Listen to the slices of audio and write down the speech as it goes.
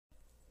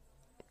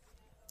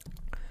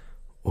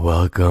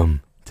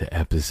Welcome to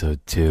episode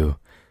 2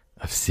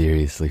 of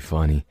Seriously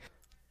Funny.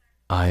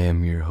 I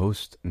am your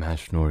host,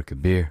 Mashnor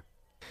Kabir.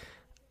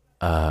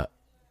 How's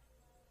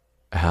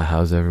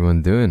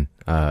everyone doing?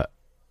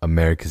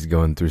 America's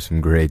going through some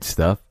great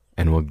stuff,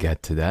 and we'll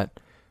get to that.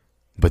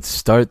 But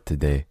start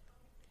today,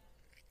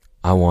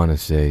 I want to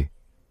say,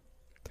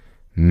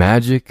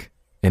 magic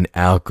and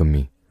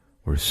alchemy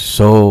were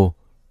so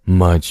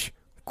much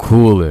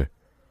cooler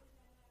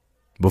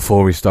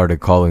before we started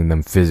calling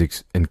them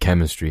physics and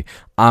chemistry.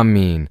 I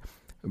mean,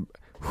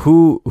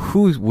 who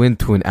went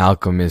to an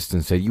alchemist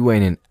and said, "You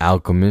ain't an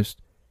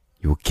alchemist,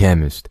 you a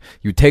chemist"?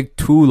 You take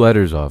two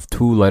letters off,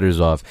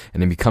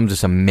 and it becomes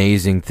this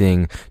amazing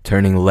thing,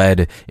 turning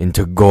lead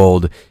into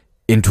gold,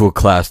 into a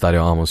class that I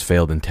almost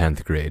failed in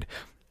 10th grade.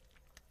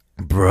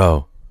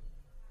 Bro,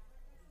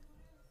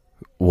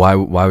 why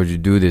would you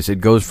do this?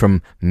 It goes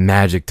from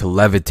magic to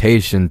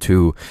levitation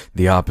to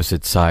the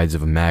opposite sides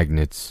of a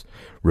magnet's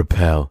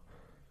repel.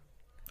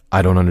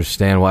 I don't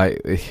understand why,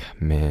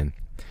 man.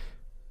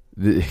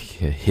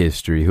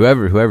 History.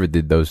 Whoever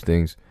did those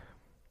things,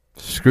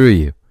 screw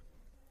you.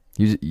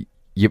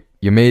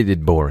 You made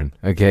it boring.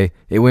 Okay,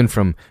 it went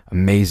from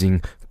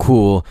amazing,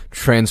 cool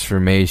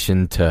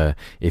transformation to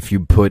if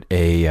you put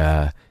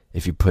an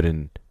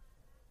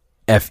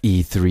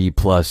Fe3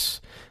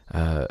 plus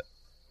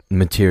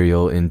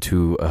material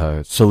into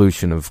a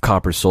solution of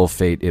copper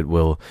sulfate, it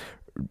will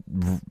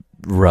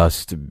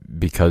rust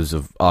because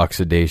of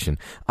oxidation.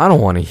 I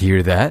don't want to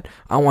hear that.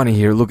 I want to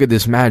hear, look at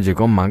this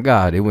magic. Oh my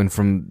God, it went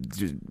from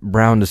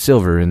brown to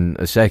silver in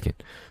a second.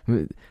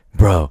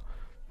 Bro,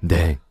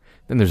 dang.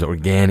 Then there's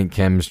organic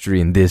chemistry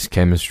and this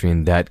chemistry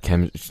and that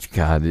chemistry.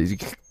 God,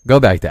 go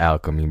back to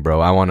alchemy, bro.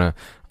 I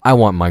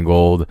want my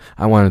gold.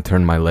 I want to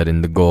turn my lead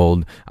into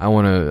gold. I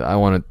want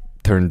to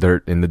turn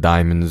dirt into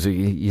diamonds.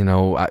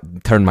 I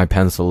turn my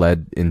pencil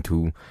lead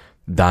into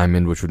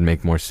diamond, which would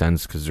make more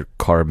sense because they're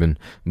carbon.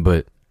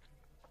 But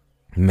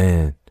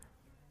man,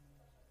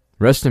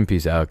 rest in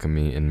peace,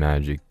 alchemy and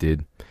magic,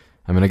 dude.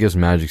 I mean, I guess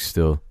magic's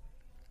still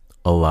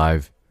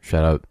alive.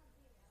 Shout out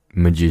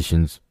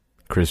magicians.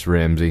 Chris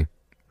Ramsey,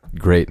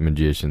 great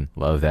magician.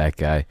 Love that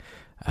guy.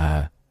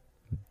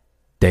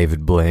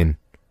 David Blaine,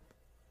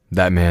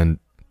 that man,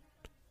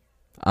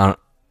 a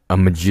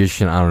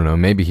magician. I don't know.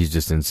 Maybe he's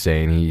just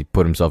insane. He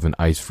put himself in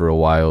ice for a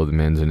while. The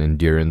man's an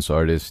endurance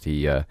artist.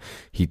 He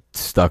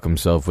stuck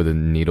himself with a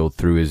needle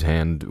through his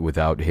hand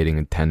without hitting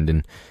a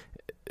tendon.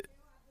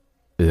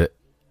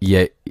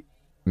 Yeah,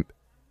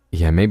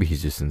 maybe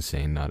he's just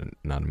insane, not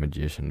a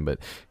magician, but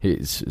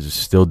he's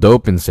still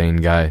dope insane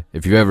guy.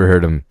 If you ever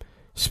heard him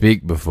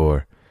speak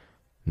before,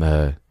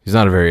 he's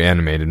not a very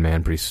animated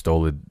man, pretty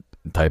stolid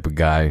type of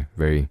guy,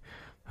 very,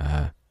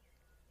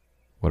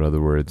 what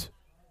other words?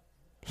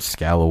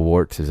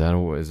 Scallowart, is that a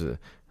word?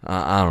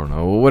 I don't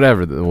know,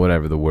 whatever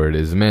the word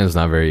is. The man's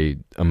not very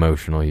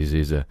emotional,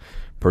 he's a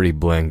pretty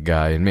blank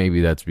guy, and maybe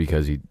that's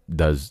because he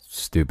does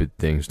stupid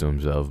things to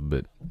himself,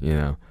 but,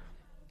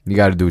 you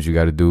gotta do what you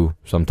gotta do.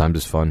 Sometimes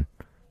it's fun.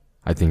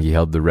 I think he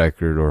held the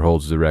record, or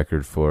holds the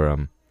record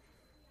for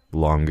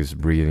longest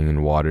breathing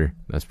in water.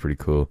 That's pretty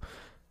cool.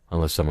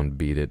 Unless someone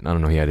beat it. I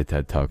don't know, he had a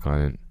TED Talk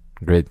on it.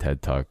 Great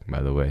TED Talk,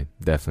 by the way.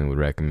 Definitely would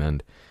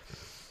recommend.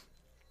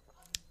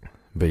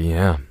 But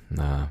yeah,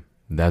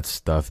 that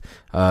stuff.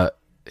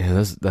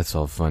 That's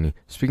all funny.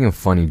 Speaking of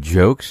funny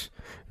jokes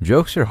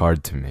are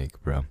hard to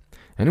make, bro.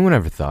 Anyone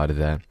ever thought of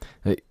that?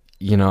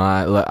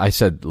 I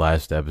said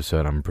last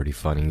episode I'm a pretty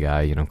funny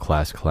guy,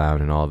 class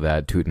clown and all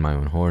that, tooting my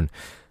own horn.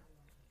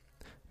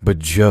 But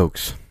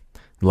jokes,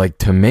 like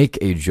to make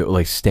a joke,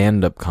 like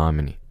stand-up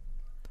comedy.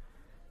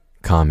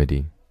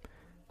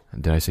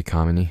 Did I say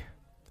comedy?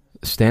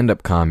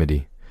 Stand-up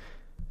comedy.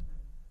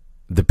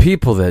 The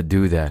people that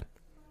do that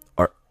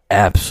are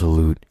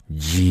absolute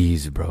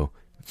G's, bro.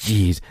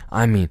 G's.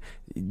 I mean,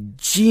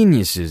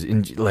 geniuses.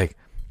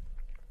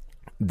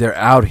 They're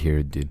out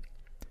here, dude.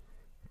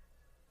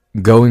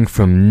 Going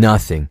from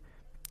nothing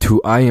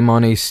to I am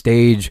on a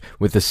stage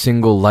with a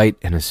single light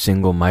and a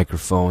single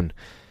microphone.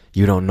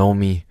 You don't know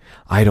me.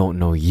 I don't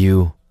know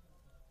you.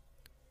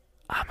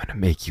 I'm going to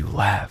make you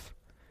laugh.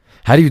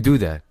 How do you do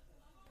that?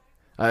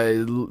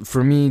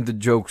 For me, the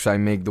jokes I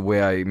make, the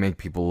way I make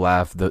people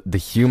laugh, the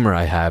humor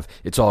I have,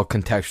 it's all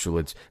contextual.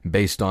 It's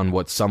based on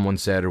what someone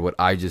said or what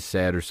I just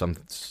said or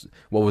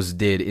what was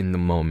did in the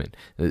moment,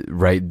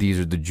 right? These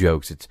are the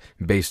jokes. It's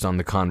based on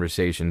the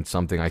conversation. It's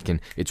something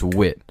it's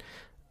wit.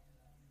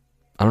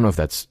 I don't know if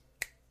is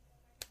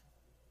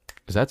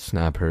that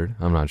snap heard?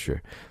 I'm not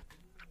sure.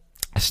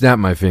 I snapped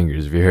my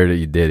fingers. If you heard it,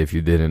 you did. If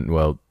you didn't,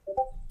 well,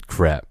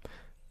 crap.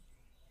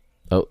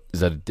 Oh,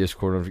 is that a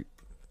Discord?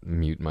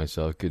 Mute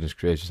myself. Goodness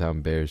gracious, how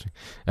embarrassing.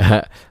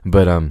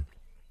 But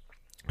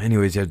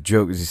anyways, yeah,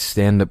 jokes.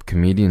 Stand-up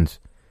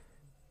comedians,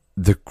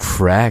 the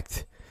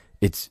cracked.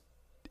 It's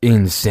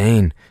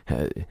insane.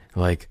 Talk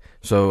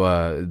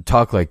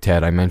Like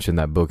Ted. I mentioned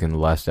that book in the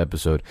last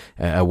episode.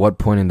 At one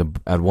point in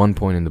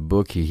the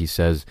book, he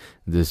says,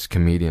 this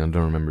comedian, I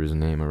don't remember his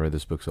name. I read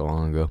this book so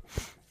long ago.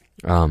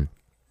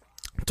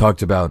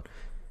 Talked about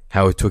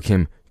how it took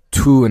him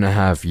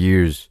 2.5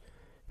 years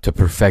to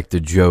perfect a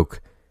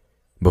joke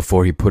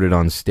before he put it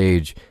on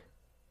stage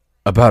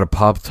about a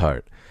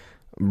Pop-Tart.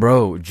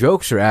 Bro,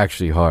 jokes are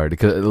actually hard.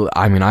 Because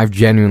I mean, I've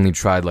genuinely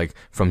tried, like,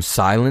 from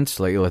silence.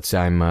 Like, let's say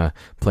I'm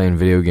playing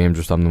video games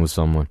or something with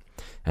someone,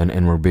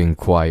 and we're being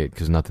quiet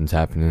because nothing's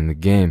happening in the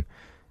game.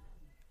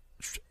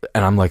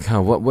 And I'm like,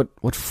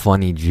 what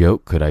funny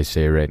joke could I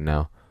say right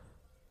now?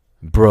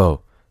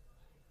 Bro,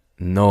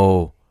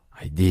 no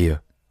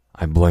idea.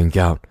 I blank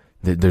out.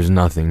 There's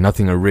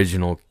nothing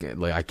original.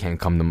 Like, I can't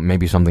come to,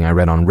 maybe something I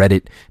read on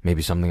Reddit,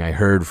 maybe something I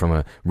heard from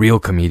a real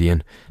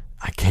comedian.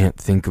 I can't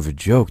think of a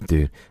joke,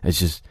 dude. It's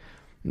just,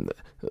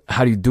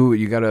 how do you do it?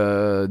 You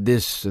gotta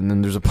this, and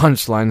then there's a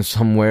punchline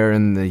somewhere,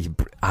 and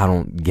I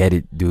don't get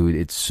it, dude.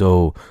 It's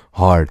so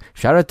hard.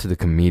 Shout out to the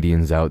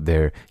comedians out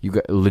there.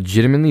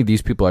 Legitimately,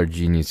 these people are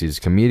geniuses.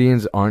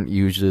 Comedians aren't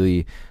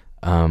usually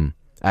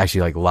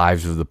actually like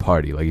lives of the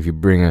party. Like, if you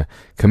bring a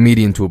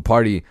comedian to a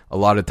party, a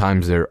lot of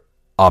times they're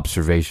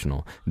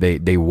observational.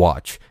 They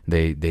watch.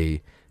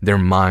 Their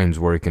minds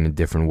work in a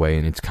different way,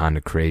 and it's kind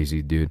of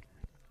crazy, dude.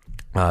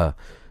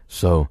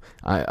 So,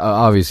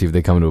 obviously, if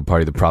they come to a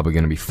party, they're probably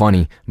going to be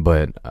funny,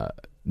 but,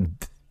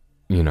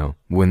 you know,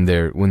 when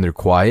they're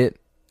quiet,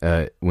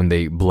 when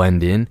they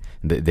blend in,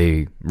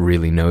 they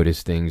really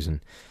notice things,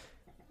 and,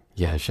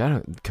 yeah, shout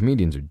out,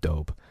 comedians are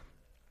dope.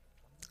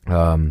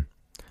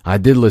 I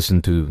did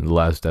listen to the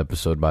last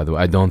episode, by the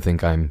way. I don't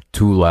think I'm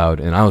too loud,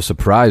 and I was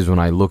surprised when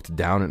I looked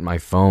down at my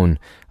phone,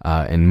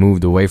 and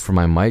moved away from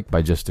my mic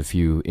by just a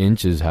few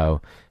inches,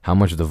 how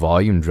much the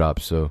volume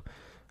dropped, so,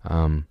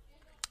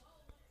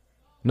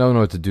 don't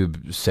know what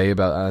to say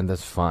about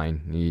that's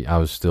fine. I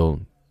was still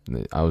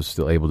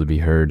able to be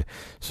heard,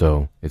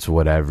 so it's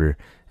whatever.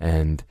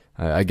 And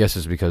I guess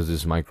it's because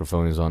this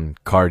microphone is on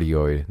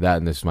cardioid. That,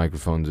 and this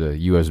microphone's a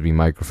USB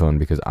microphone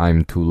because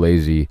I'm too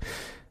lazy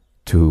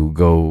to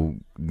go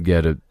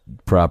get a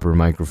proper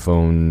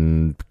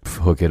microphone,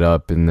 hook it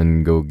up, and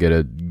then go get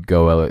a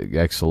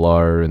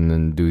XLR, and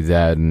then do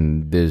that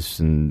and this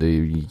and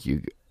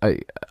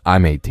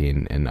I'm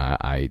 18 and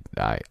I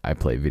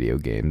play video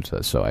games,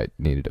 so I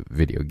needed a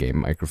video game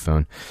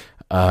microphone.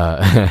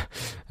 I'm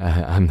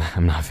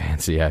not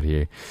fancy out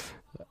here,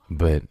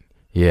 but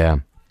yeah.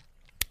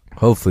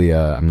 Hopefully,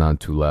 I'm not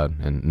too loud,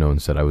 and no one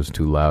said I was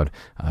too loud.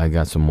 I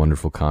got some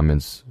wonderful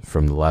comments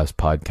from the last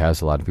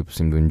podcast. A lot of people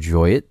seem to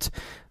enjoy it,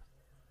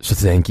 so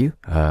thank you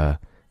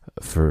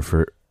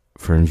for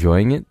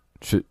enjoying it.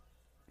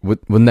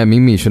 Wouldn't that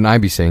mean me? Shouldn't I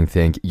be saying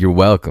thank you? You're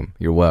welcome.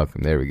 You're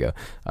welcome. There we go.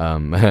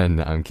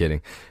 No, I'm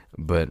kidding.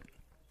 But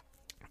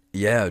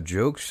yeah,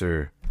 jokes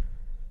are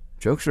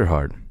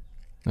hard.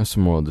 That's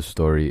the moral of the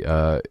story.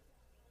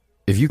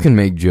 If you can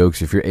make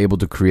jokes, if you're able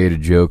to create a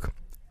joke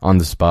on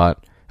the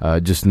spot,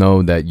 just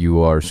know that you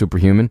are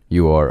superhuman.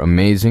 You are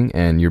amazing,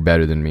 and you're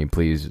better than me.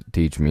 Please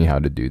teach me how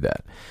to do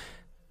that,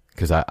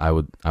 because I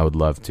would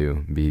love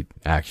to be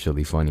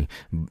actually funny.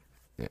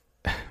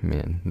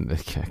 Man,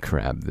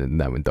 crap,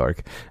 that went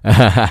dark.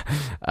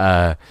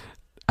 I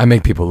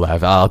make people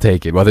laugh. I'll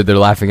take it. Whether they're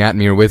laughing at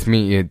me or with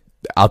me,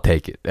 I'll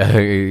take it.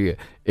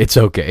 It's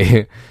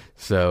okay.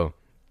 So,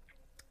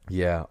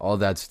 yeah, all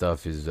that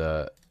stuff is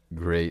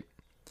great.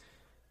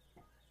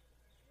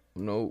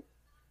 No,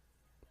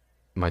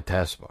 my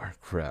taskbar.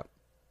 Crap.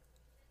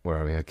 Where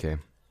are we? Okay.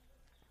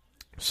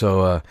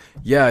 So,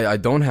 yeah, I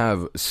don't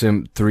have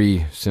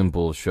 3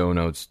 simple show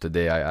notes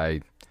today.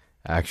 I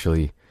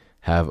actually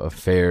have a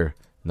fair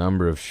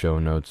number of show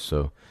notes,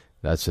 so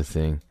that's a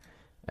thing,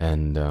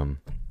 and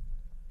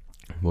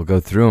we'll go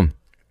through them.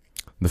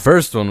 The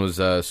first one was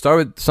start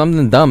with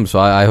something dumb, so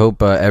I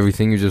hope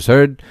everything you just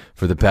heard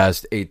for the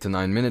past 8 to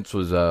 9 minutes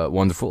was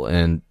wonderful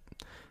and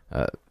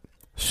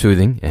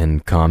soothing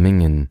and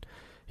calming, and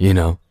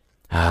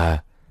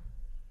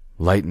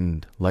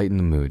lighten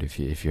the mood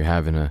if you're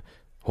having a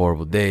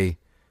horrible day,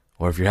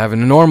 or if you're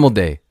having a normal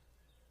day.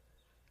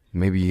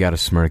 Maybe you got to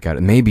smirk at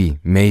it.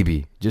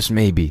 Maybe, just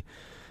maybe,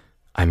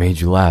 I made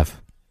you laugh.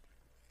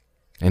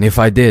 And if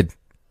I did,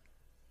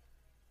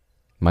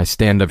 my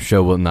stand-up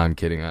show will... No, I'm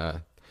kidding.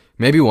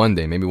 Maybe one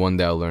day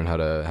I'll learn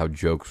how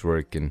jokes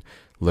work and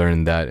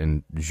learn that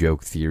and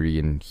joke theory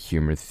and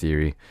humor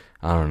theory.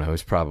 I don't know.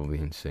 It's probably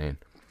insane.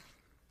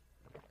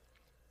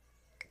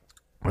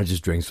 I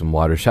just drank some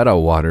water. Shout out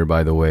water,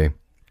 by the way.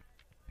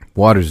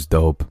 Water's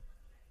dope.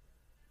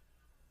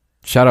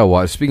 Shout out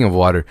water. Speaking of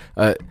water...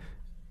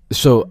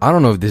 So, I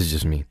don't know if this is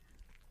just me.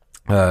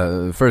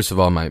 First of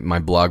all, my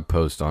blog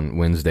post on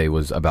Wednesday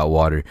was about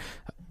water.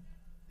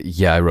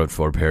 Yeah, I wrote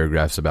 4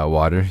 paragraphs about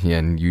water. Yeah,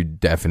 and you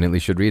definitely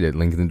should read it.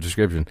 Link in the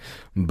description.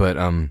 But,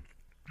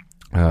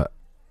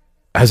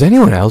 has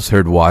anyone else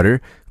heard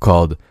water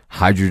called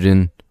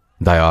hydrogen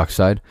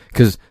dioxide?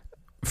 Because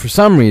for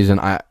some reason,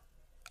 I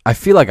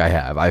feel like I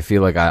have. I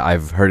feel like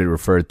I've heard it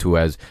referred to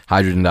as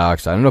hydrogen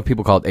dioxide. I don't know if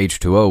people call it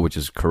H2O, which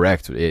is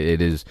correct.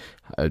 It is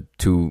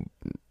H2.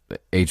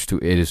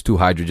 It is 2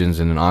 hydrogens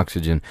and an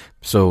oxygen.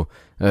 So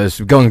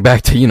So going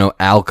back to,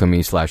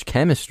 alchemy /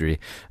 chemistry,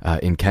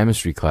 in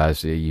chemistry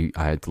class, I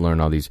had to learn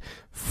all these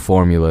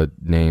formula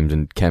names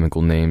and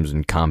chemical names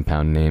and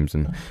compound names.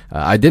 And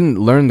I didn't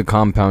learn the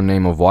compound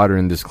name of water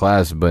in this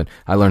class, but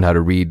I learned how to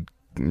read,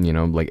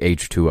 like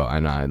H2O,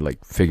 and I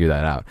figure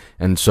that out.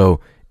 And so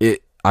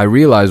I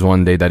realized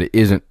one day that it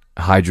isn't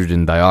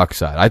hydrogen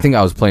dioxide. I think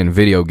I was playing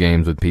video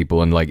games with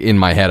people, and in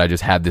my head I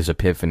just had this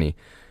epiphany.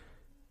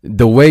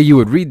 The way you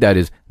would read that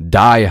is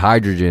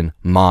dihydrogen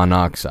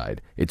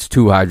monoxide. It's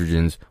 2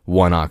 hydrogens,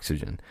 1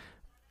 oxygen.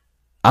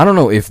 I don't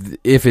know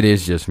if it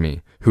is just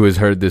me who has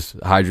heard this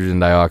hydrogen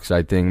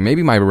dioxide thing.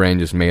 Maybe my brain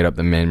just made up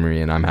the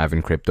memory and I'm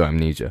having crypto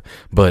amnesia.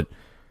 But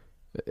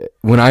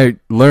when I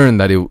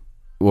learned that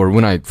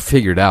when I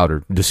figured out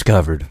or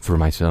discovered for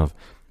myself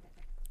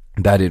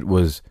that it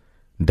was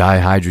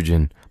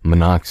dihydrogen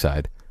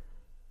monoxide,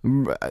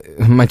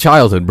 my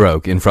childhood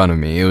broke in front of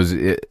me. It was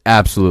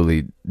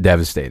absolutely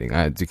devastating.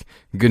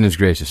 Goodness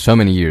gracious, so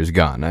many years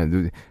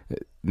gone.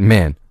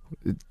 Man,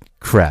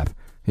 crap.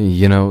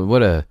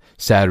 What a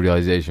sad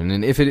realization.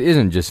 And if it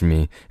isn't just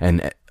me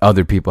and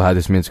other people have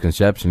this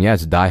misconception,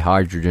 it's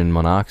dihydrogen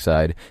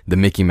monoxide. The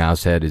Mickey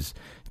Mouse head is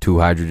 2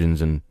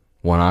 hydrogens and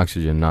 1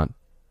 oxygen, not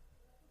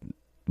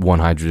 1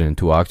 hydrogen and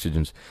 2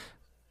 oxygens.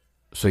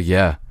 So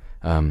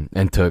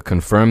and to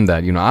confirm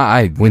that,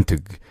 I went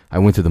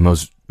to the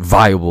most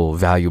viable,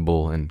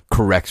 valuable, and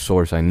correct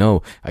source I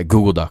know at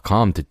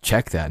Google.com to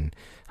check that. And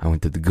I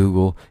went to the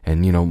Google,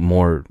 and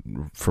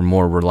for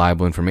more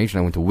reliable information,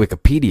 I went to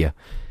Wikipedia.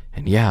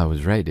 And I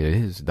was right. It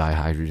is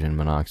dihydrogen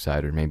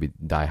monoxide, or maybe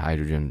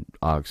dihydrogen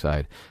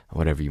oxide,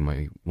 whatever you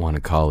might want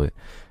to call it.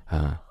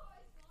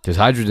 Because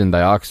hydrogen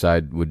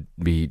dioxide would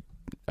be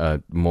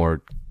it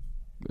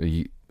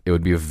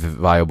would be a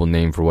viable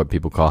name for what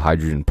people call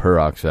hydrogen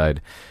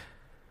peroxide.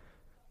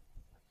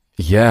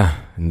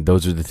 And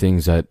those are the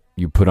things that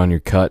you put on your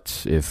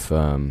cuts if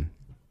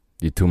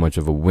you're too much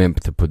of a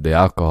wimp to put the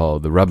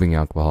rubbing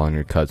alcohol on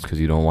your cuts because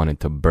you don't want it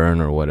to burn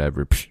or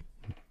whatever. Psh,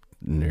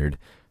 nerd.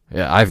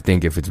 Yeah, I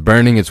think if it's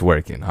burning, it's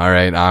working. All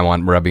right, I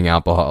want rubbing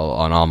alcohol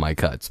on all my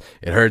cuts.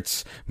 It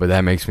hurts, but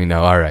that makes me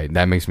know, all right,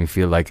 that makes me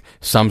feel like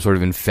some sort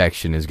of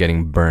infection is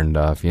getting burned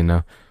off, I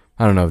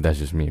don't know if that's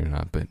just me or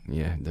not, but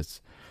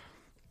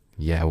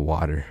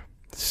water.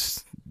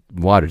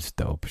 Water's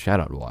dope. Shout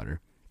out water.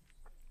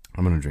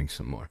 I'm going to drink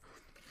some more.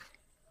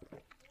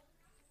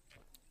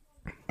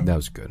 That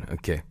was good.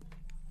 Okay.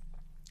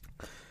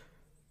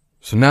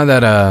 So now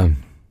that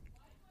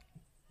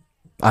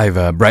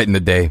I've brightened the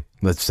day,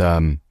 let's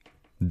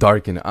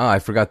darken. I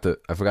forgot to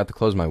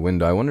close my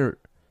window. I wonder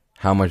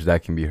how much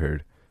that can be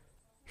heard.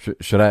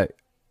 Should I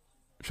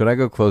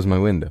go close my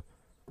window?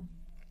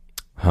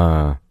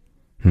 I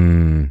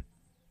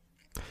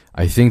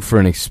think for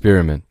an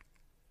experiment,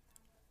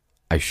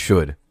 I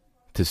should,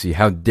 to see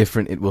how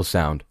different it will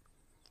sound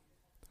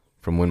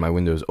from when my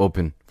window is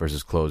open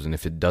versus closed. And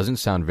if it doesn't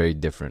sound very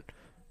different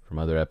from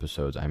other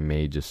episodes, I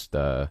may just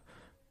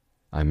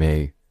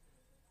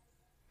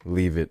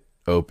leave it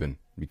open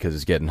because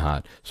it's getting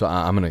hot. So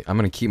I'm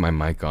gonna keep my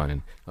mic on,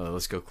 and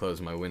let's go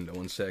close my window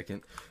 1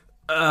 second.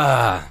 It's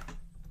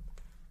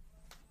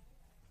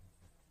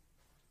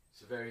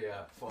a very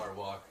far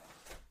walk.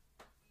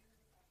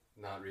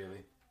 Not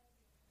really.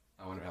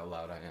 I wonder how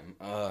loud I am.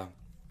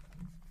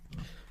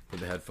 Put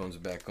the headphones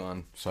back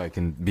on so I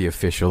can be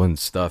official and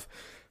stuff.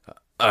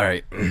 All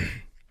right.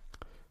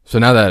 So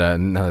now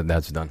that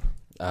that's done,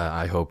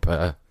 I hope.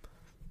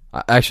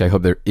 Actually, I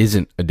hope there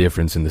isn't a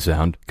difference in the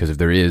sound, because if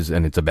there is,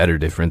 and it's a better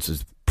difference,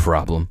 it's a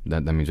problem.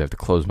 That means I have to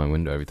close my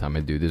window every time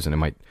I do this, and it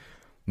might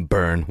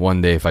burn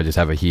one day if I just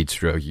have a heat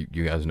stroke.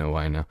 You guys know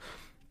why now.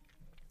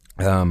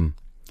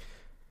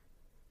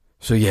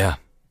 So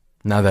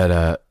now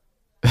that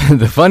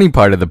the funny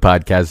part of the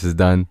podcast is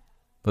done,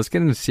 let's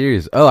get into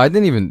serious. Oh, I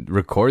didn't even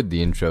record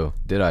the intro,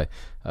 did I?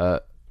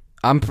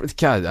 I'm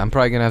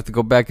probably gonna have to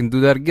go back and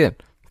do that again.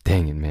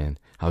 Dang it, man!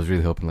 I was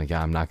really hoping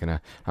I'm not gonna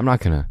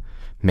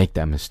make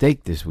that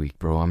mistake this week,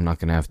 bro. I'm not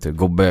gonna have to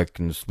go back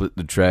and split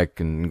the track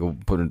and go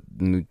put a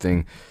new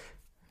thing.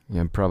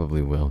 Yeah, I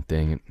probably will.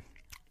 Dang it.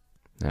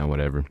 Nah,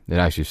 whatever. It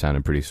actually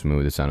sounded pretty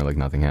smooth. It sounded like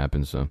nothing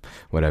happened, so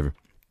whatever.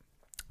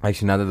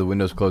 Actually, now that the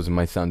window's closed, it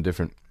might sound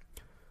different.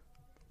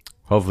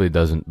 Hopefully it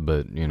doesn't,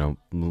 but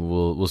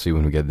we'll see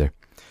when we get there.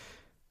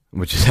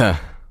 Which is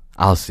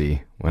I'll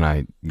see when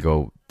I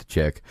go to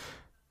check.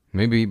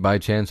 Maybe by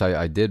chance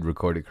I did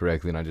record it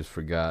correctly and I just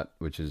forgot,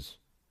 which is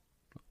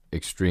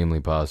extremely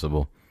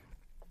possible.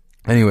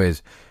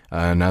 Anyways,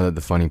 now that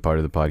the funny part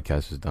of the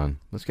podcast is done,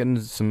 let's get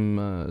into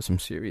some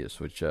serious.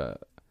 Which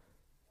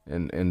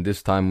and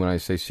this time when I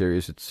say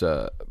serious, it's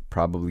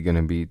probably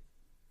gonna be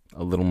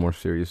a little more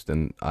serious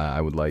than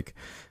I would like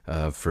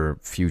for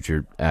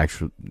future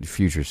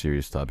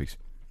serious topics.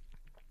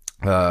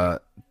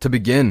 To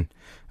begin,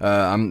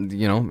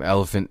 I'm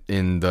elephant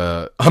in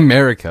the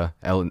America,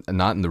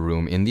 not in the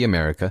room, in the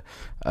America.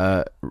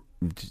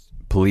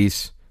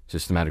 Police,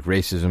 systematic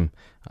racism,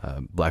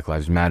 Black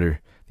Lives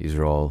Matter. These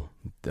are all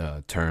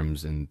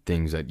terms and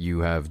things that you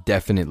have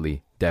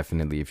definitely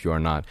definitely, if you are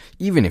not,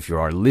 even if you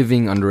are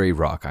living under a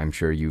rock, I'm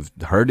sure you've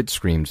heard it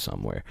screamed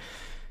somewhere.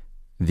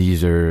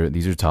 These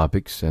are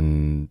topics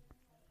and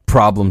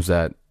problems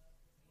that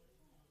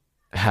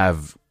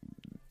have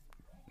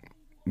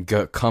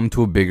come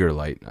to a bigger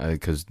light,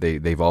 because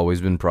they've always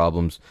been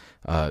problems,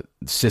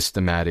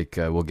 systematic.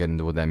 We'll get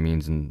into what that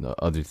means and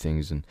other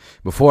things. And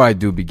before I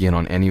do begin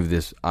on any of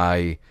this,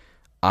 I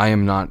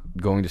am not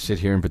going to sit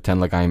here and pretend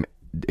like I'm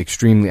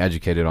extremely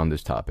educated on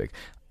this topic.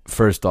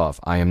 First off,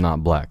 I am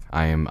not black.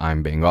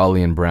 I'm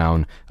Bengali and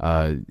brown.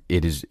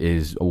 It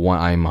is one.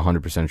 I'm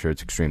 100% sure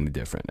it's extremely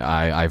different.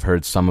 I've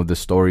heard some of the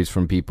stories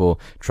from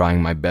people,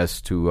 trying my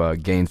best to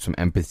gain some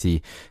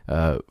empathy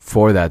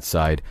for that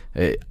side.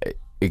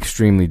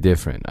 Extremely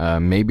different.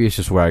 Maybe it's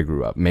just where I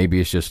grew up.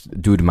 Maybe it's just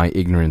due to my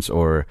ignorance,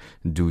 or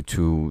due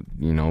to,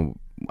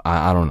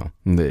 I don't know.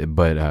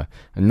 But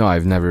no,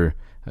 I've never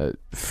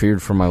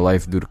feared for my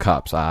life due to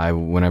cops.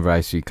 Whenever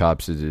I see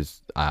cops,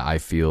 I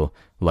feel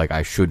like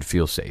I should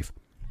feel safe.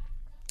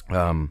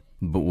 But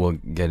we'll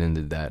get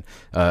into that.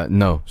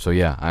 No, so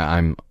yeah,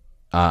 I'm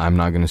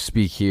not gonna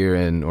speak here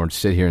or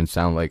sit here and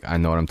sound like I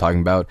know what I'm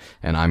talking about,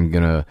 and I'm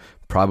gonna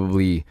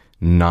probably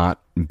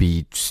not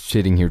be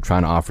sitting here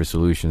trying to offer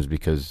solutions,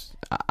 because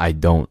I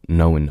don't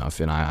know enough,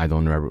 and I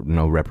don't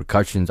know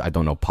repercussions. I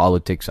don't know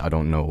politics. I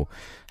don't know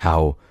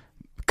how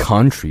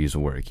countries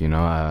work.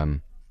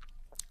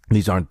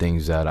 These aren't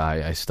things that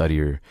I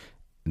study, or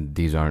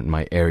these aren't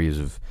my areas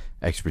of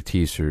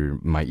expertise or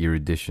my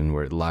erudition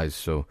where it lies.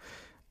 So,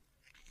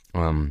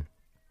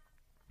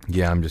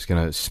 yeah, I'm just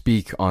gonna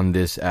speak on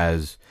this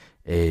as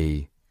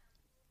a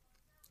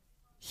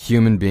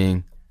human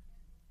being,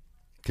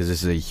 because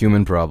this is a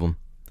human problem,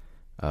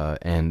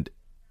 and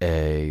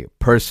a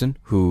person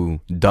who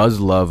does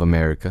love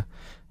America,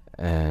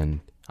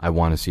 and I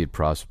want to see it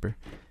prosper,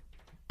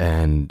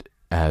 and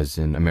as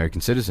an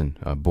American citizen,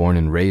 born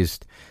and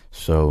raised.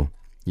 So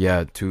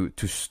yeah, to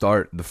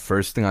start, the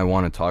first thing I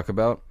want to talk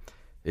about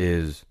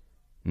is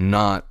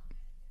the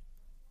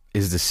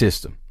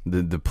system,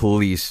 the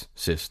police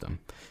system.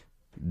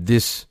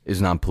 This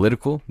is not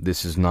political.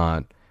 This is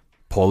not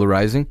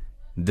polarizing.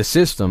 The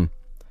system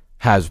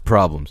has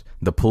problems.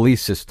 The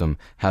police system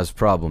has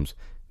problems.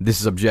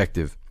 This is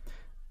objective.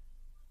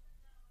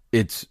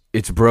 It's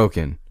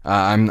broken.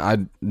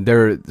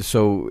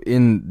 So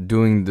in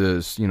doing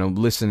this,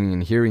 listening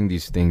and hearing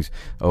these things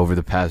over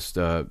the past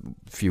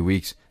few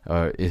weeks,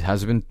 it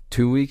has been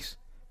 2 weeks.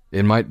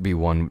 It might be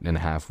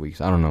 1.5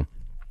 weeks. I don't know.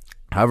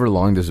 However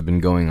long this has been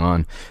going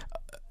on,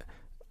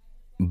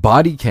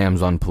 body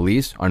cams on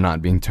police are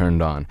not being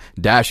turned on.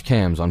 Dash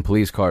cams on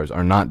police cars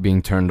are not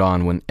being turned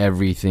on when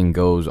everything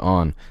goes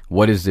on.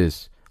 What is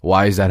this?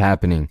 Why is that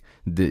happening?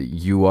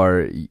 You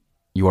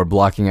are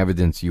blocking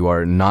evidence. You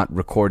are not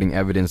recording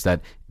evidence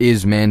that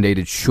is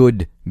mandated,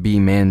 should be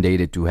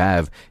mandated to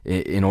have,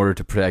 in order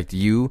to protect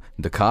you,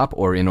 the cop,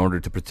 or in order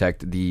to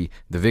protect the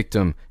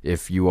victim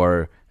if you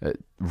are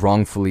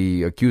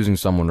wrongfully accusing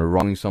someone or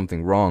wronging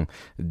something wrong.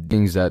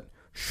 Things that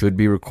should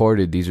be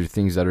recorded. These are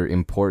things that are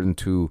important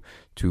to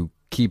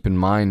keep in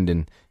mind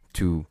and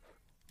to,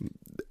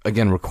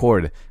 again,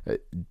 record.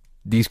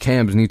 These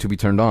cams need to be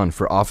turned on.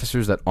 For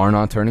officers that are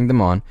not turning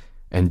them on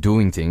and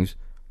doing things,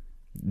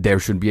 there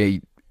should be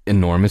a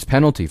enormous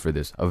penalty for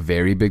this, a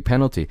very big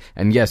penalty.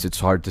 And yes, it's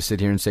hard to sit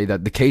here and say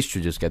that the case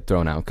should just get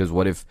thrown out, because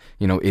what if,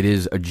 it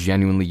is a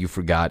genuinely, you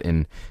forgot,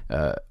 and,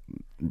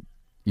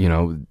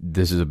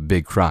 this is a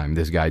big crime.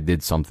 This guy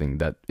did something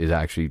that is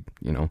actually,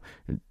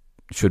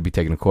 should be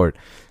taken to court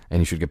and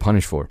he should get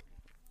punished for.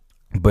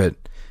 But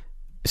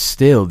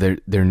still,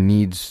 there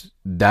needs,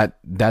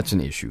 that's an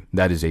issue.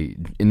 That is a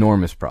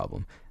enormous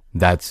problem.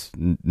 That's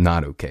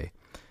not okay.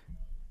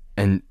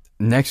 And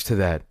next to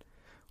that,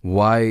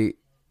 why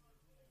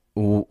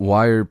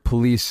are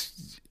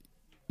police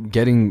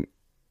getting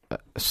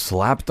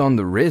slapped on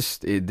the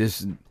wrist?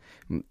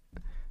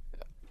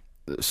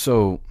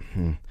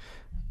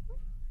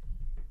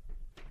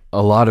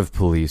 A lot of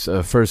police.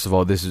 First of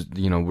all, this is,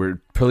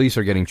 police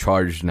are getting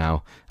charged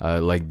now.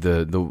 Like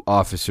the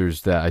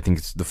officers that, I think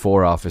it's the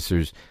 4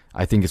 officers.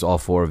 I think it's all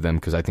 4 of them,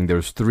 because I think there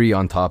was 3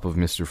 on top of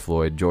Mr.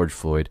 Floyd, George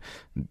Floyd.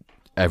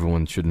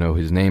 Everyone should know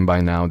his name by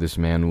now. This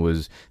man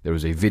there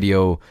was a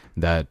video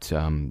that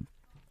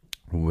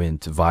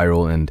went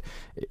viral, and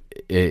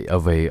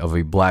of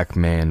a black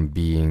man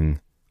being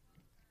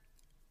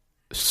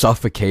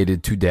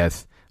suffocated to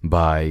death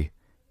by.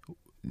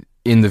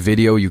 In the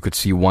video, you could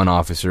see 1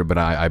 officer, but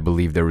I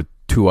believe there were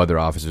 2 other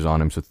officers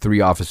on him. So 3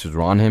 officers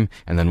were on him,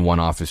 and then 1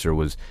 officer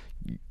was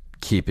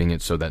keeping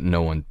it so that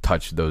no one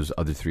touched those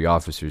other 3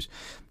 officers.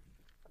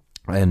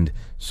 And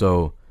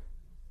so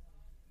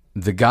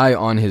the guy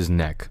on his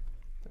neck,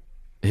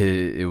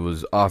 it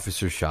was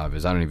Officer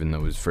Chavez. I don't even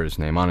know his first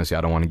name. Honestly,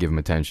 I don't want to give him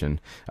attention.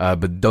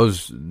 But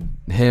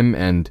him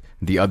and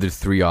the other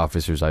 3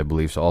 officers, I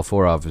believe, so all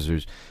 4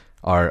 officers,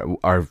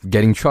 are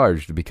getting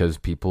charged because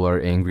people are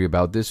angry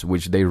about this,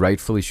 which they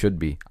rightfully should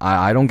be.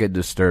 I don't get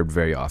disturbed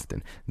very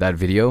often. That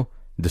video,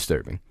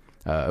 disturbing.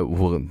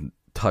 We'll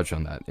touch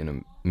on that in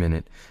a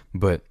minute.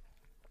 But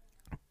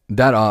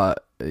that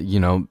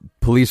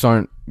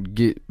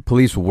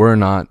police were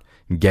not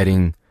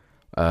getting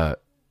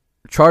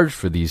charged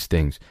for these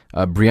things.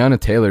 Breonna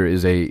Taylor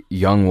is a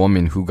young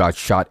woman who got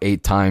shot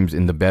 8 times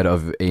in the bed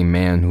of a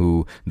man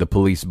who the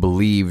police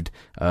believed,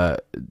 I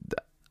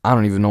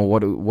don't even know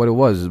what it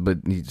was, but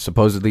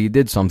supposedly he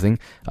did something,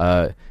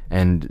 they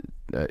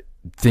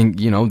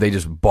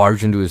just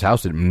barged into his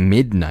house at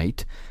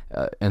midnight,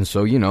 and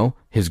so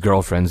his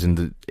girlfriend's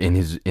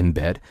in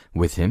bed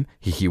with him.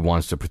 He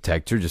wants to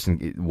protect her.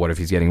 What if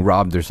he's getting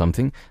robbed or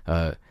something?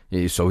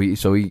 So he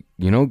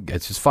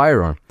gets his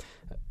firearm.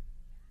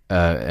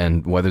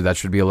 And whether that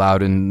should be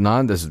allowed or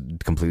not, that's a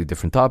completely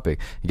different topic.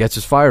 He gets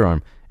his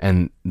firearm,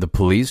 and the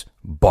police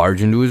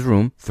barge into his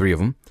room, 3 of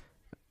them.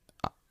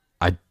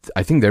 I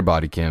think their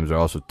body cams are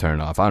also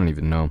turned off. I don't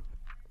even know.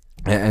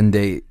 And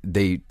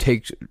they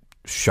take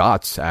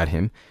shots at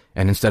him,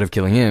 and instead of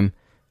killing him,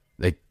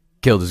 they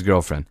killed his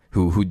girlfriend,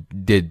 who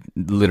did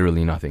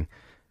literally nothing.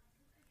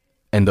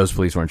 And those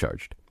police weren't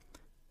charged.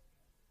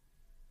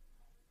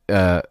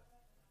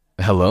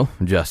 Hello,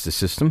 justice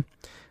system.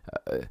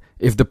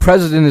 If the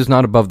president is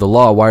not above the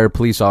law, why are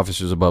police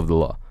officers above the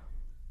law?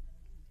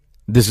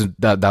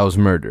 That was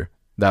murder.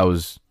 That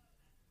was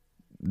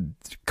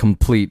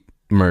complete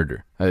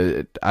murder.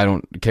 I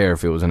don't care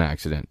if it was an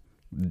accident.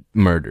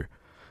 Murder.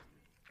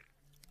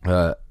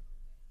 I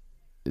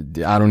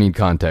don't need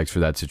context for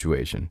that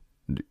situation.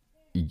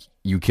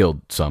 You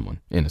killed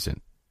someone,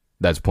 innocent.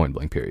 That's point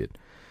blank, period.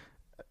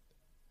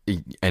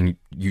 And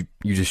you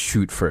just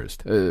shoot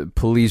first.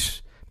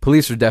 Police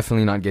are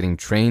definitely not getting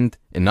trained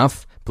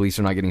enough. Police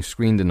are not getting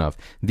screened enough.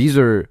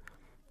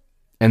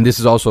 And this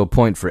is also a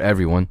point for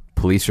everyone.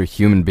 Police are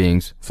human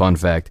beings. Fun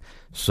fact.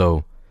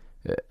 So,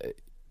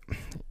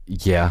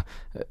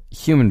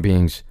 human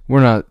beings.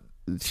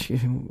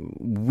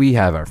 We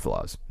have our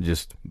flaws,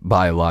 just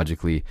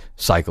biologically,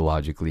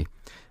 psychologically.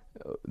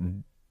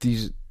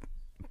 These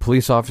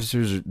police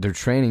officers, their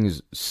training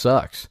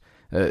sucks.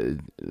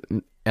 And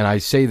I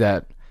say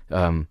that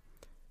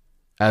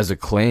as a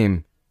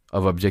claim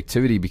of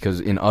objectivity, because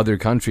in other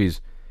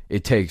countries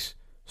it takes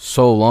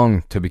so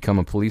long to become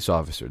a police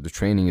officer. The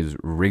training is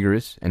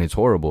rigorous and it's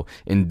horrible.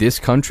 In this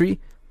country,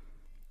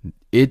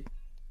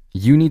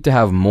 you need to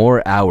have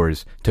more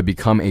hours to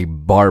become a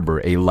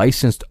barber, a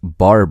licensed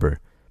barber,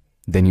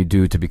 than you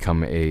do to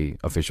become a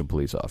official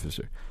police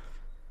officer.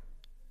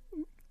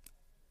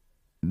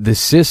 The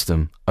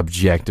system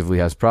objectively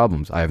has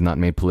problems. I have not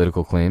made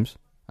political claims.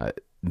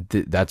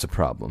 That's a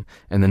problem.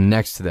 And then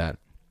next to that,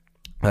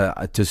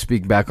 to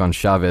speak back on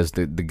Chavez,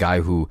 the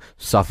guy who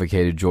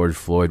suffocated George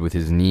Floyd with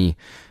his knee,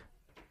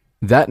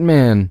 that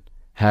man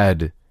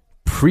had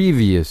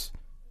previous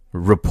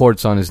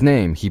reports on his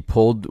name. He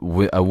pulled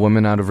a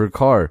woman out of her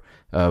car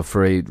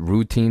for a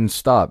routine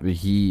stop.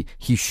 He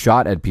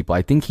shot at people.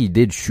 I think he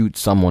did shoot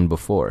someone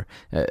before.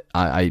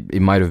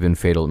 It might have been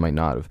fatal. It might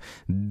not have.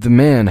 The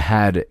man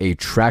had a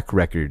track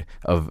record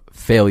of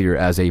failure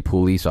as a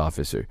police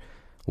officer.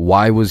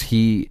 Why was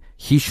he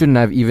shouldn't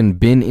have even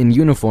been in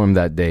uniform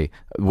that day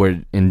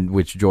in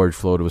which George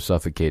Floyd was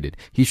suffocated.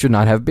 He should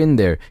not have been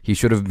there. He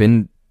should have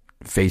been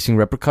facing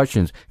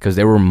repercussions, because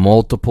there were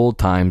multiple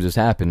times this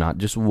happened, not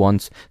just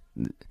once.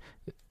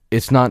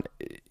 It's not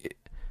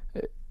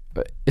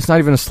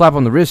even a slap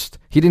on the wrist.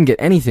 He didn't get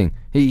anything.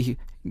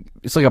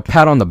 It's like a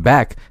pat on the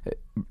back.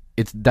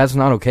 That's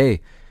not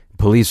okay.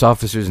 Police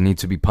officers need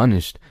to be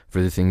punished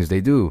for the things they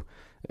do.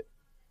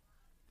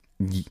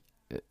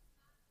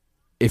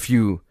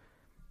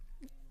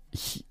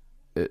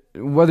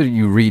 Whether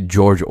you read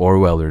George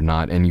Orwell or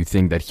not, and you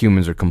think that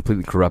humans are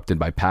completely corrupted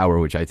by power,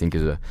 which I think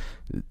is a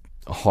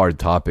hard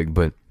topic,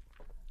 but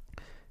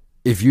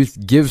if you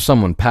give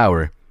someone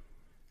power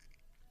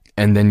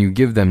and then you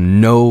give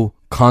them no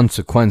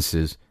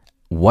consequences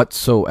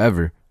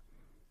whatsoever,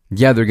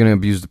 they're going to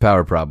abuse the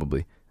power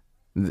probably.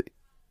 This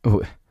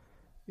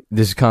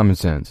is common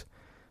sense.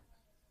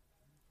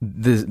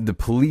 The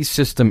police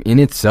system in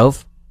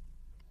itself,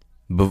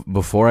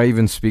 before I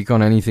even speak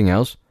on anything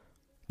else,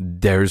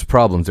 there's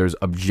problems. There's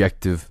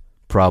objective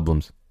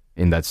problems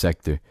in that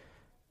sector.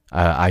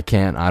 I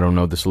don't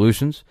know the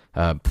solutions.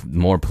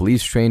 More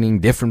police training,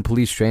 different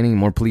police training,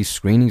 more police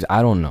screenings.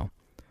 I don't know.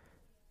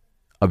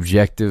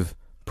 Objective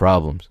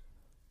problems.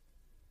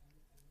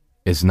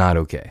 It's not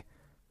okay,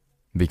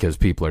 because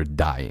people are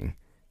dying,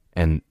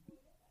 and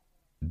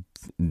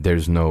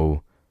there's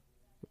no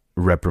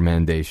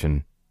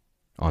reprimandation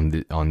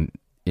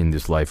in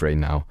this life right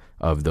now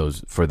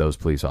for those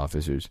police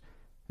officers,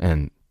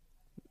 and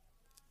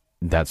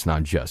that's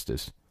not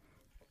justice.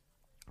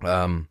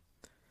 The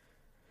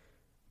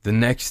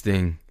next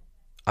thing,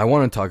 I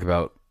want to talk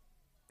about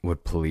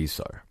what police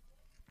are.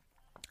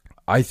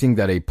 I think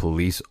that a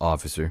police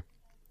officer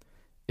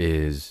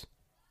is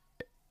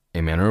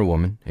a man or a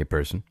woman, a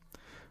person,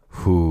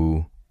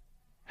 who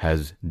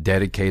has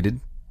dedicated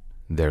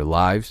their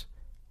lives,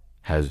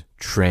 has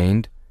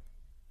trained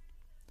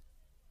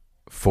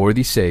for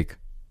the sake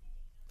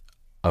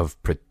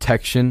of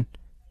protection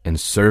and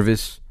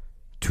service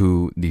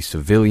to the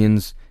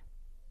civilians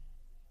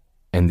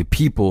and the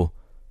people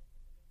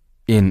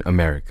in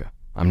America.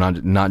 I'm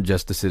not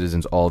just the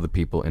citizens, all the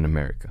people in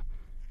America.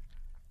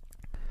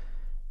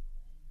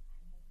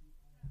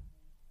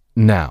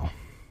 Now,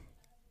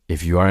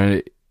 if you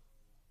are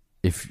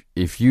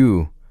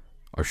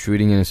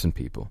shooting innocent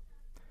people,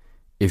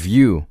 if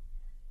you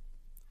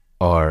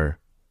are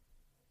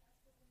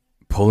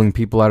pulling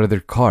people out of their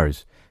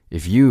cars,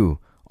 if you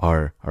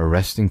are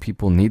arresting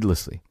people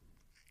needlessly,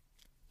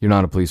 you're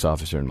not a police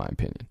officer, in my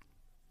opinion.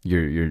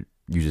 You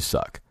just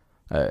suck.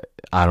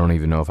 I don't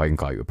even know if I can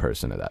call you a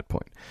person at that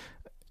point.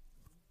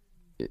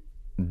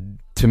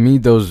 To me,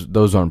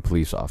 those aren't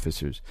police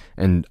officers,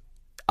 and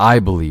I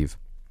believe,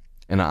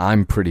 and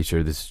I'm pretty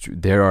sure this is true.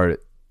 There are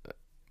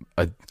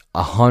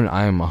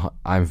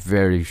I'm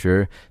very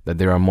sure that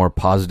there are more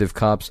positive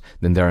cops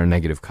than there are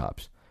negative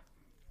cops.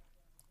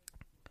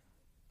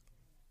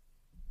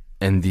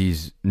 And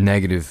these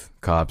negative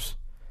cops,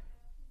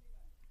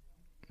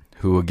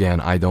 who again,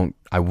 I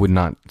would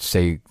not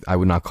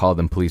call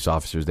them police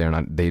officers.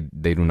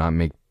 They do not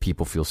make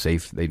people feel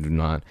safe. They do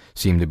not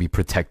seem to be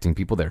protecting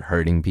people. They're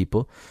hurting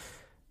people.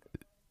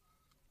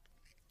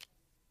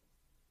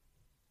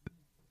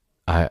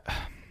 I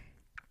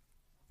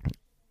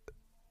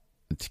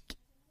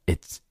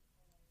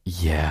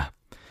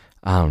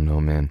don't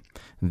know, man.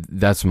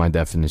 That's my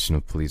definition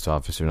of police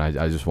officer, and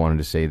I just wanted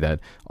to say that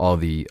all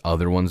the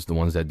other ones, the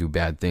ones that do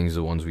bad things,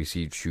 the ones we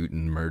see shoot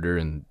and murder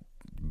and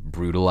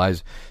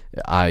brutalize,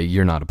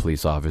 you're not a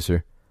police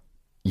officer.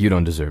 You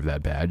don't deserve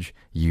that badge.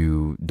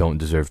 You don't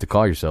deserve to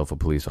call yourself a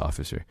police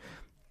officer.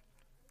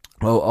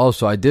 Oh,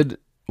 also, I did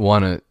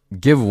want to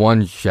give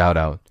one shout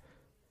out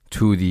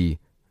to the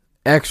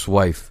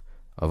ex-wife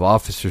of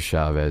Officer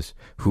Chavez,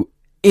 who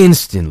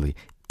instantly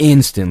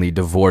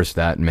divorced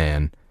that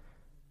man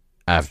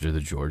after the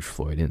George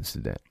Floyd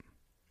incident.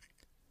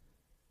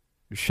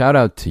 Shout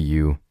out to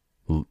you,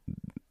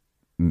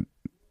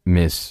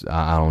 Miss,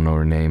 I don't know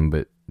her name,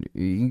 but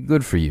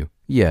good for you.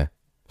 Yeah,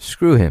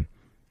 screw him.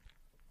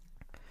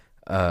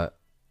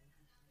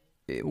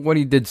 What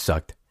he did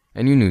sucked,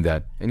 and you knew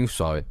that, and you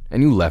saw it,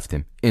 and you left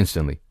him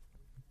instantly.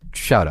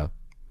 Shout out.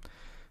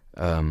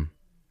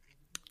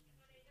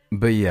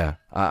 But yeah,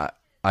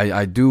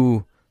 I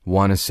do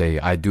want to say,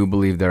 I do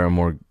believe there are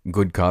more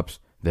good cops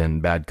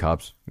than bad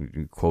cops,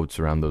 quotes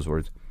around those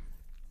words.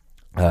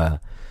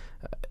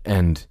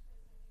 And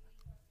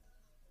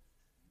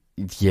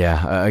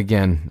yeah,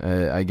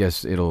 again, I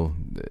guess it'll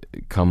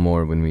come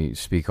more when we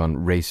speak on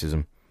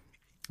racism,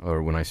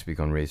 or when I speak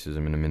on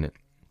racism in a minute.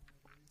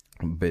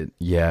 But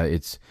yeah,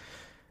 it's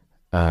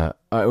I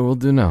will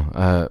do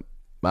now.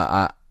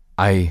 I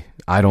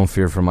don't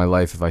fear for my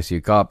life if I see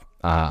a cop.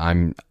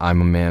 I'm a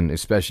man,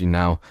 especially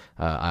now.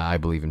 I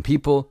believe in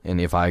people, and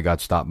if I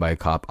got stopped by a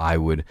cop,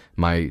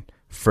 my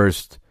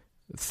first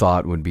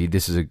thought would be,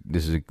 this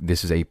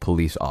is a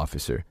police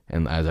officer,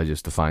 and as I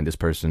just defined, this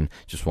person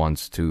just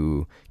wants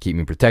to keep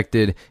me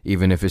protected,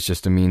 even if it's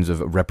just a means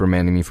of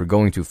reprimanding me for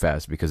going too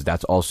fast, because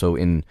that's also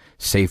in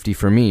safety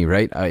for me,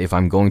 right? If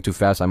I'm going too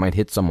fast, I might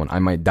hit someone, I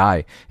might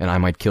die, and I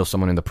might kill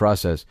someone in the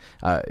process.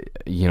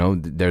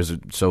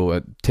 So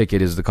a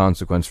ticket is the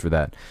consequence for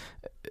that,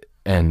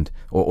 and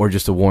or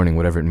just a warning,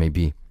 whatever it may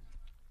be.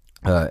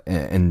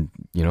 And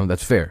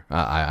that's fair.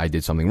 I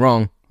did something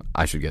wrong.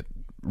 I should get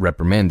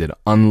reprimanded,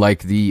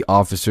 unlike the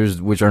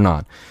officers, which are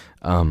not.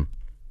 I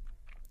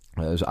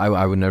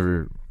would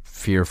never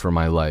fear for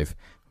my life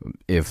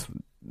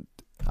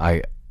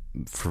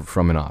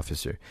from an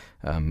officer.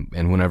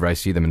 And whenever I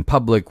see them in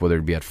public, whether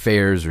it be at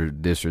fairs or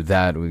this or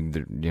that,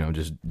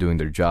 just doing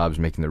their jobs,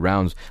 making the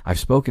rounds, I've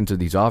spoken to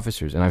these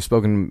officers, and I've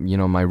spoken,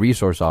 my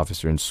resource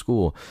officer in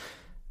school,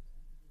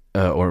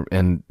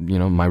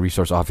 my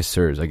resource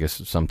officers. I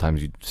guess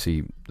sometimes you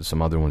see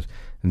some other ones.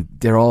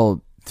 They're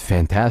all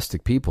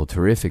fantastic people,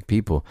 terrific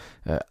people.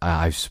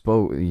 I've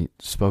spoken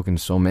to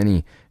so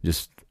many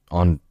just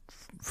on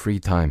free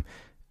time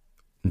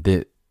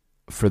that,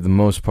 for the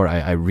most part,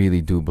 I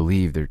really do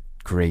believe they're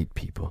great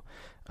people.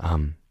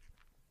 And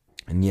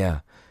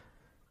yeah,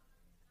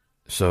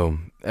 so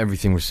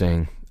everything we're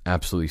saying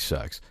absolutely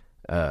sucks.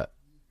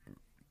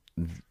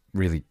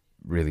 Really,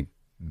 really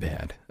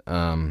bad.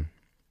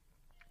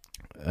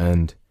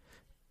 And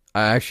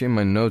I actually, in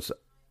my notes,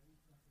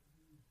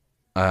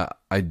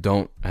 I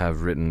don't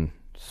have written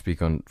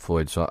speak on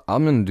Floyd, so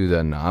I'm going to do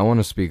that now. I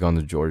want to speak on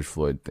the George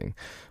Floyd thing.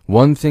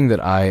 One thing that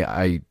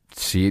I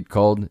see it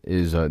called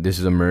is, this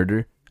is a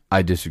murder.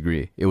 I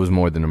disagree. It was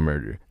more than a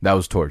murder. That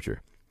was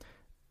torture.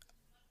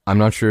 I'm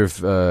not sure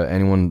if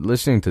anyone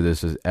listening to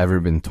this has ever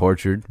been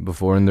tortured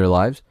before in their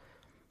lives.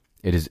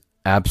 It is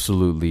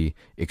absolutely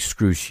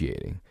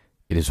excruciating.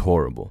 It is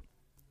horrible.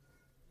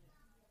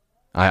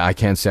 I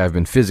can't say I've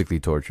been physically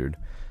tortured,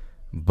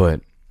 but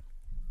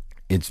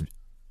it's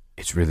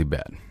really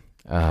bad.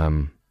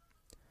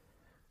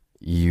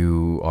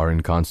 You are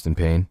in constant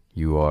pain.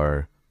 You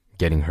are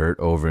getting hurt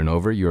over and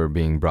over. You are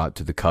being brought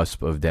to the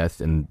cusp of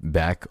death and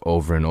back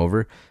over and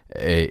over.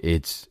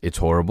 It's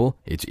horrible.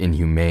 It's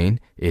inhumane.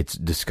 It's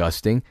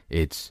disgusting.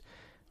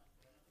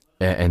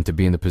 And to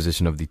be in the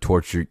position of the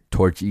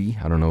torturee,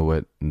 I don't know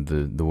what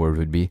the word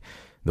would be,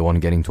 the one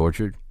getting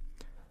tortured.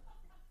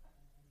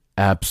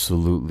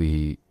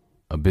 absolutely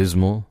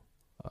abysmal.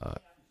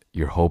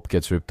 Your hope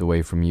gets ripped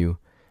away from you.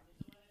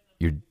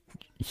 Your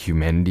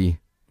humanity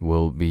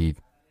will be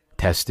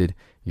tested.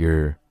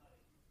 Your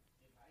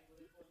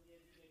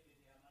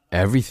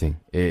everything.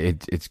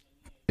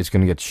 It's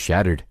going to get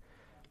shattered.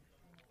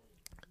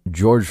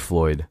 George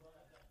Floyd,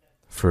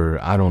 for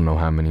I don't know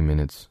how many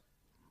minutes,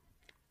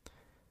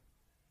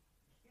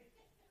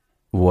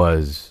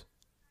 was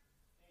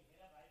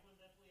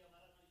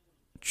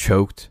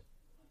choked.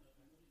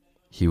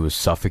 He was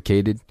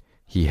suffocated.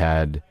 He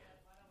had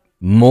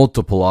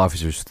multiple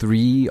officers,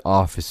 3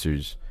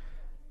 officers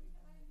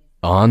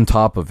on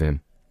top of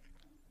him.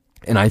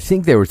 And I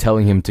think they were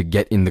telling him to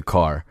get in the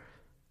car.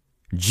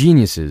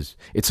 Geniuses.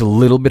 It's a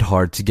little bit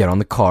hard to get on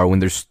the car when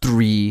there's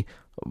 3,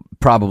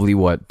 probably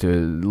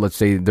let's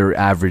say their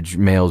average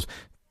males,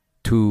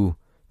 2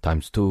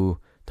 times 2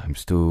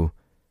 times 2,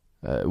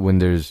 when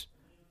there's,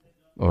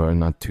 or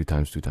not 2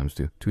 times 2 times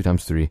 2, 2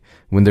 times 3,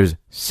 when there's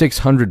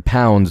 600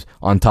 pounds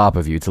on top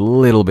of you, it's a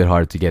little bit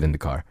hard to get in the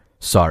car.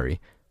 Sorry.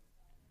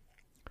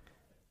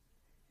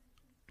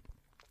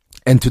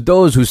 And to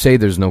those who say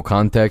there's no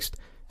context,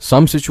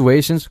 some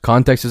situations,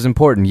 context is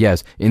important,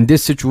 yes. In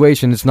this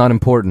situation, it's not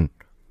important.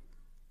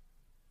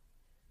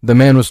 The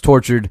man was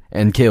tortured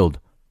and killed.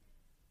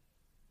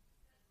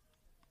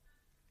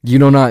 You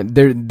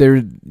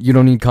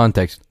don't need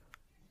context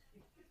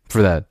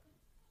for that.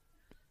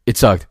 It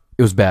sucked.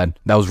 It was bad.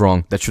 That was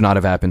wrong. That should not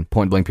have happened.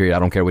 Point blank period. I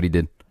don't care what he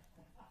did.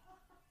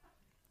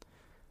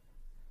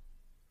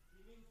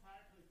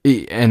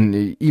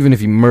 And even if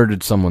he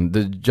murdered someone,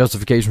 the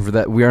justification for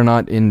that, we are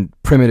not in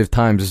primitive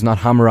times. It's not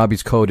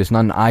Hammurabi's code. It's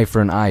not an eye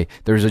for an eye.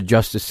 There's a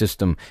justice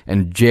system.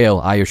 And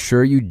jail, I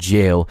assure you,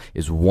 jail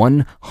is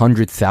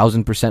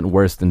 100,000%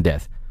 worse than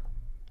death.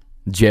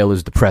 Jail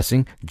is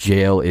depressing.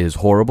 Jail is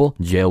horrible.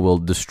 Jail will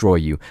destroy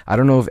you. I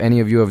don't know if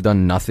any of you have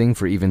done nothing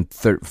for even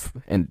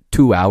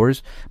 2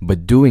 hours,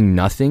 but doing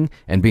nothing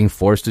and being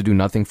forced to do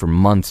nothing for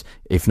months,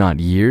 if not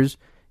years,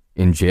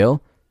 in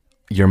jail,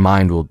 your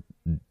mind will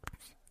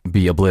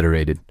be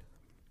obliterated.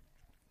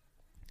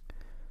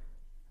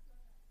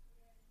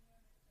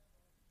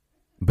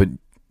 But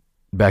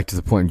back to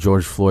the point,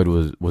 George Floyd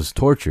was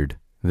tortured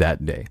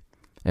that day,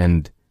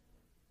 and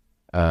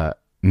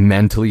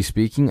mentally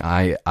speaking,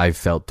 I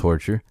felt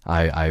torture.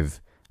 I've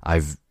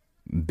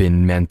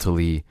been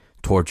mentally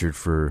tortured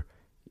for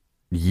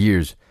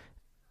years.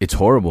 It's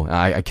horrible.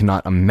 I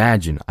cannot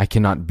imagine. I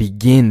cannot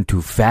begin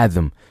to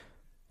fathom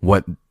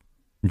what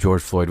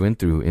George Floyd went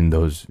through in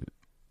those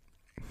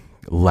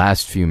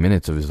last few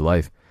minutes of his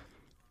life.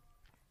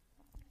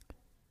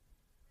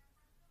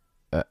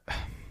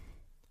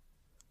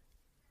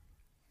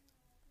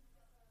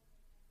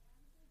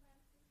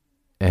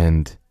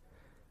 And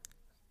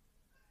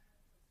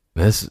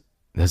that's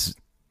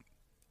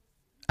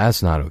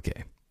not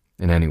okay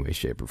in any way,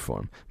 shape, or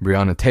form.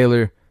 Breonna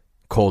Taylor,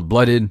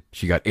 cold-blooded.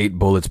 She got 8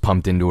 bullets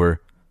pumped into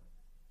her.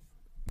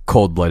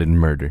 Cold-blooded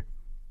murder.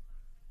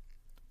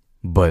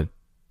 But,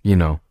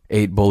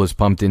 8 bullets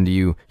pumped into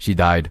you. She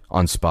died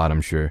on spot,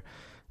 I'm sure.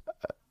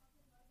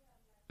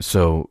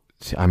 So,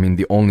 I mean,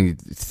 the only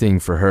thing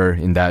for her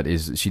in that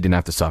is she didn't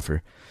have to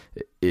suffer.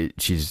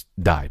 She's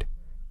died.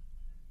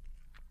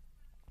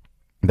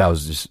 That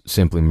was just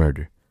simply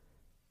murder.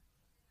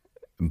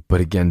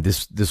 But again,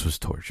 this was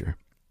torture.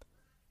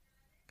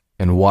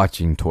 And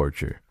watching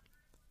torture.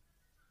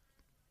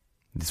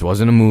 This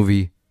wasn't a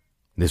movie.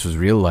 This was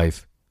real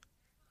life.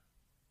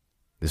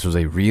 This was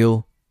a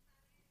real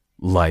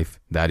life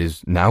that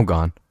is now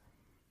gone.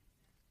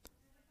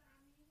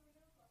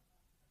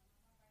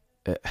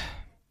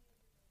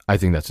 I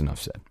think that's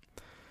enough said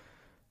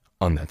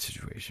on that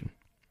situation.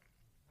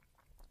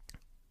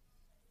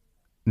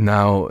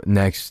 Now,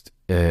 next,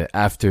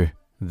 after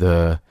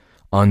the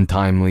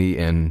untimely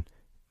and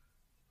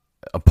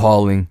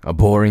appalling,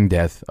 abhorring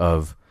death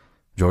of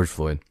George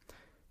Floyd,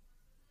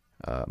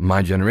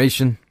 my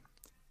generation,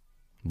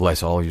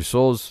 bless all your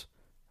souls,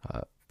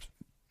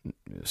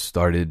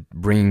 started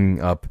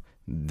bringing up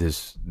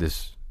these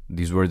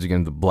words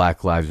again, the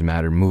Black Lives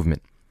Matter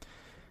movement.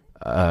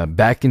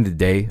 Back in the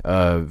day,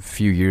 a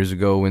few years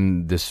ago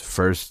when this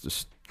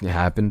first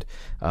happened,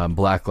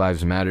 Black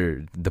Lives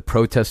Matter, the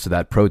protest to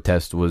that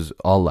protest was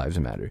All Lives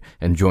Matter.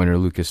 And Joyner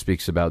Lucas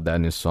speaks about that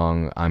in his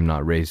song, I'm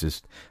Not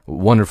Racist.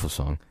 Wonderful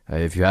song.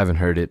 If you haven't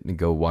heard it,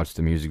 go watch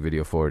the music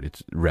video for it.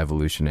 It's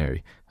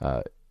revolutionary,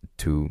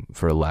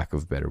 for a lack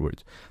of better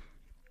words.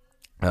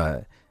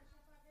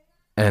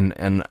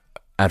 And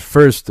at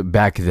first,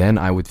 back then,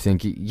 I would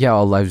think, yeah,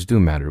 all lives do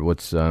matter.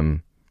 What's,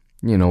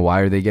 why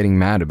are they getting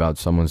mad about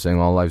someone saying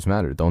all lives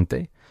matter? Don't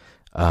they?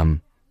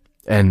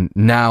 And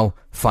now,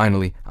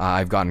 finally,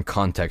 I've gotten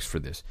context for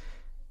this.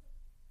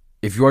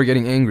 If you are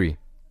getting angry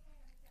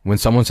when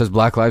someone says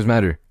Black Lives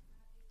Matter,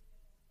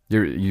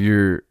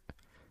 you're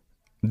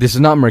this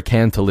is not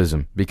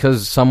mercantilism.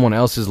 Because someone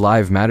else's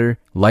life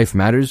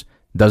matters,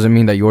 doesn't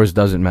mean that yours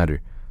doesn't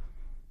matter.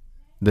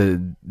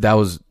 That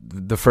was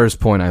the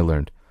first point I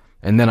learned.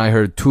 And then I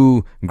heard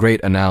 2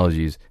 great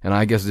analogies, and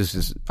I guess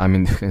these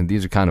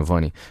are kind of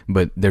funny,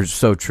 but they're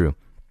so true.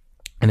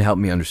 and help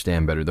me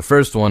understand better. The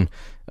first one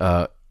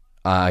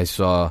I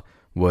saw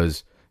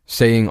was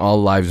saying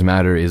all lives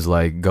matter is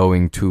like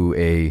going to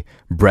a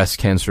breast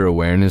cancer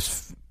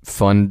awareness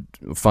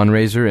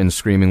fundraiser and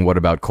screaming, "What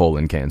about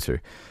colon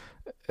cancer?"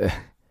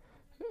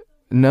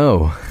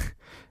 No.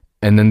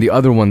 And then the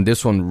other one,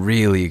 this one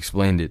really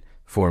explained it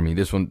for me.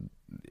 This one,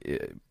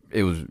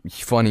 it was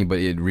funny, but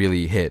it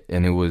really hit.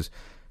 And it was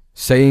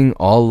saying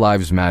all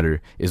lives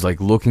matter is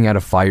like looking at a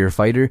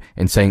firefighter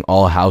and saying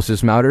all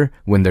houses matter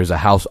when there's a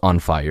house on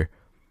fire.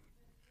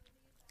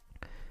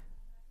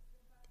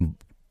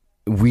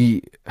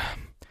 We're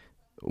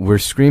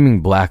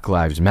screaming Black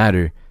Lives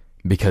Matter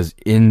because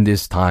in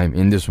this time,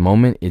 in this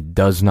moment,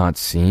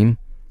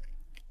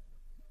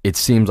 it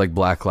seems like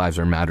black lives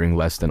are mattering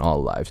less than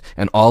all lives.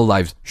 And all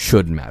lives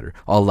should matter.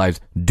 All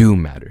lives do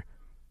matter.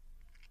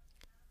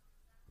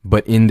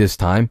 But in this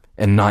time,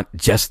 and not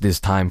just this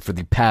time, for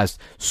the past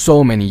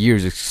so many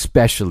years,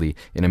 especially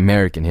in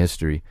American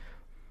history,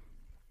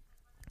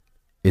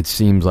 it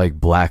seems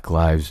like black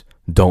lives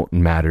don't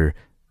matter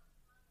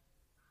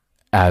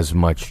as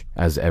much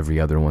as every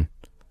other one.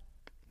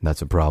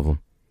 That's a problem.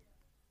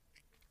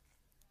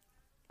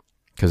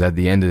 Because at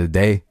the end of the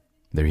day,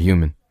 they're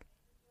human.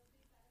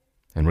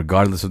 And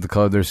regardless of the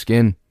color of their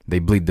skin, they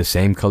bleed the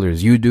same color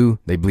as you do.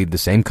 They bleed the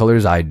same color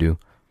as I do.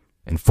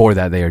 And for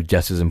that, they are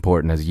just as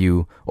important as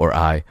you or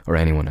I or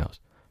anyone else.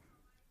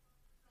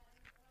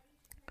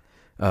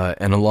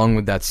 And along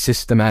with that,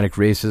 systematic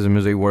racism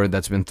is a word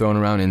that's been thrown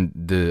around.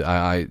 And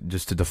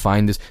just to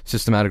define this,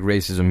 systematic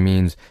racism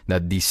means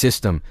that the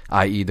system,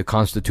 i.e. the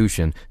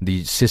Constitution,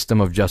 the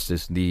system of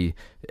justice, the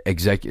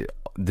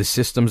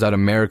systems that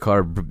America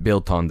are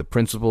built on, the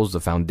principles, the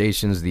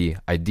foundations, the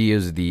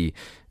ideas, the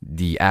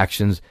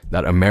actions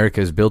that America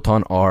is built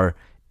on are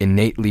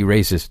innately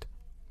racist.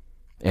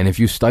 And if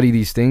you study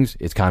these things,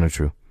 it's kind of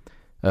true.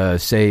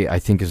 Say, I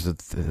think is the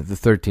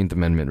 13th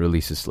Amendment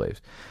releases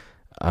slaves.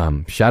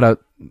 Shout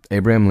out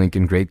Abraham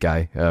Lincoln, great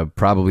guy,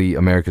 probably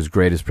America's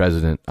greatest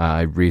president.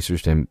 I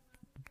researched him,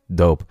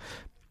 dope.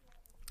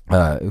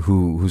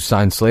 Who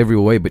signed slavery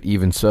away, but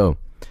even so,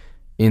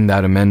 in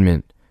that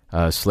amendment,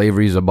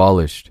 slavery is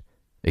abolished,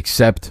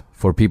 except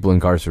for people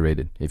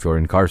incarcerated. If you're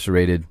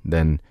incarcerated,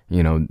 then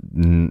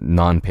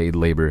non-paid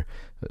labor,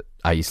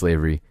 i.e.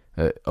 slavery.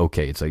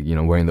 Okay, it's like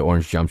wearing the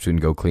orange jumpsuit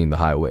and go clean the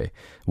highway.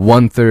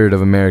 1/3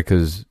 of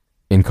America's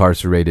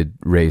incarcerated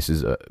race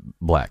is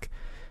black.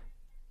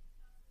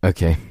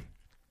 Okay.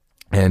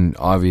 And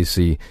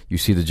obviously, you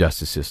see the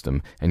justice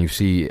system, and you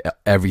see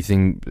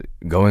everything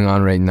going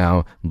on right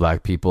now.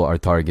 Black people are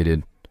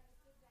targeted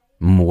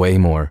way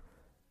more,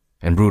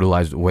 and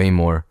brutalized way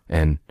more,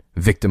 and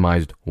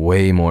victimized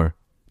way more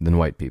than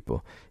white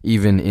people.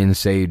 Even in,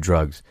 say,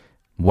 drugs.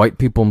 White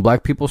people and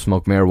black people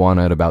smoke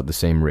marijuana at about the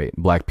same rate.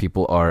 Black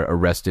people are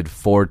arrested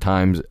 4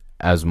 times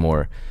as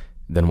more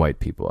than white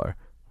people are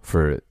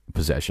for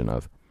possession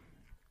of.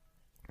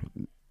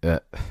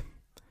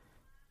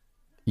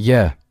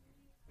 Yeah,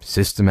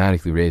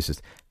 systematically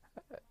racist.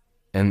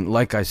 And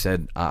like I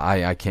said,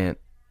 I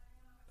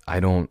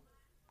don't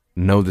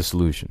know the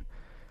solution.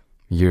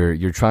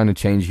 You're trying to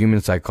change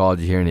human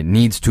psychology here, and it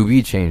needs to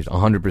be changed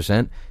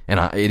 100%. And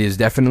it is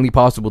definitely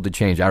possible to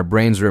change. Our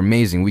brains are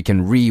amazing. We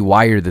can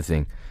rewire the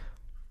thing.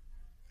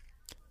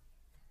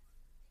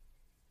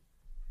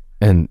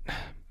 And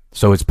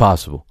so it's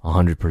possible,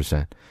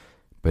 100%.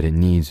 But it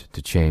needs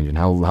to change. And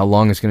how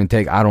long it's going to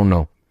take, I don't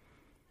know.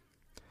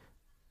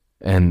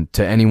 And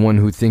to anyone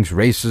who thinks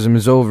racism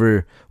is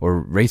over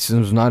or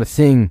racism is not a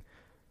thing,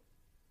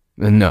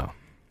 no,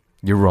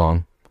 you're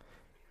wrong.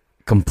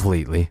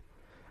 Completely.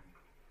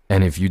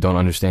 And if you don't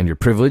understand your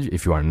privilege,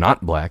 if you are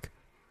not black,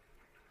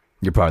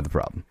 you're part of the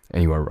problem,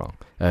 and you are wrong.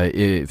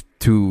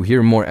 To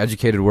hear more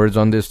educated words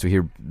on this, to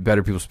hear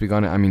better people speak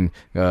on it, I mean,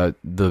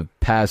 the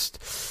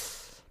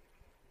past,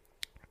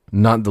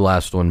 not the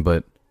last one,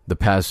 but the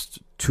past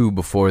 2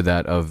 before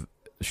that of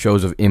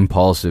shows of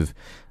Impulsive,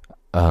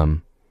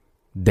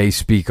 they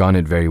speak on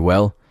it very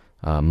well.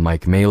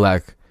 Mike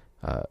Malak,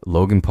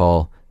 Logan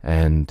Paul,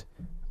 and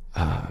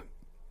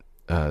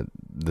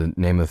the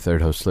name of the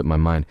third host slipped my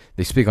mind.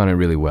 They speak on it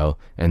really well,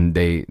 and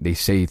they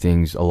say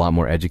things a lot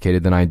more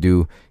educated than I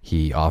do.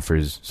 He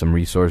offers some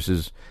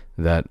resources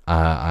that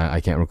I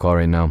can't recall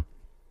right now.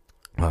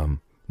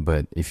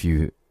 But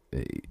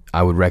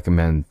I would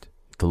recommend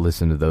to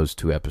listen to those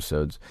 2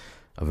 episodes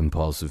of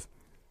Impulsive,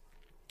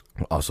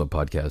 also a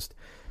podcast.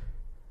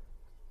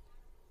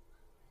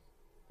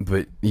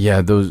 But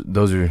yeah,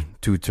 those are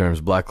 2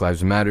 terms. Black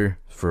Lives Matter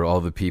for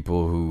all the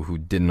people who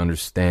didn't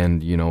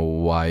understand,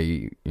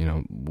 why,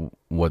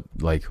 what,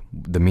 like,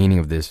 the meaning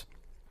of this,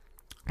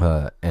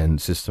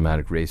 and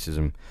systematic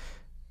racism.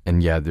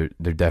 And yeah,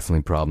 they're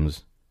definitely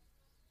problems,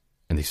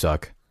 and they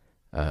suck.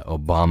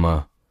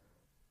 Obama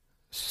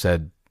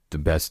said the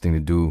best thing to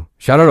do.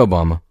 Shout out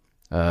Obama.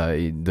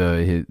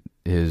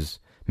 His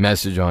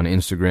message on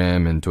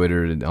Instagram and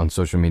Twitter, on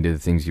social media, the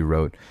things he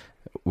wrote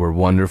were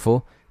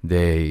wonderful.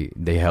 They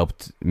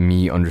helped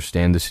me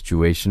understand the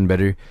situation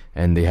better,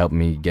 and they helped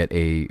me get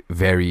a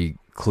very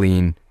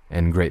clean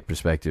and great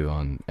perspective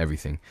on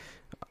everything.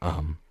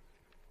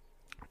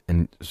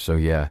 And so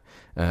yeah.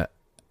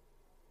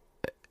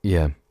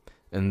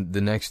 And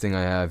the next thing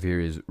I have here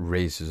is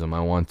racism. I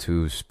want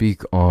to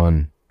speak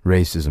on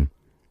racism.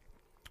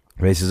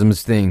 Racism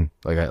is a thing,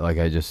 like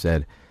I just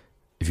said.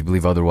 If you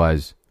believe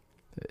otherwise,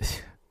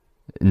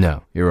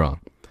 no, you're wrong.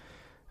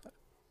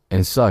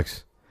 And it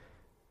sucks.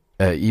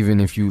 Even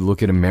if you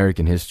look at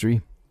American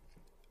history,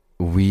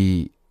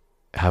 we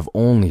have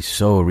only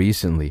so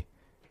recently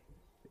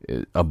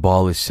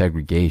abolished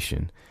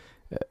segregation.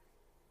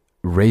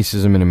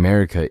 Racism in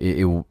America,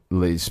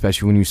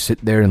 especially when you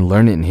sit there and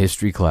learn it in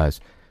history class,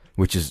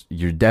 which is,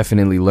 you're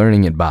definitely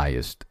learning it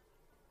biased.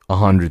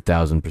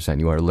 100,000%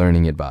 you are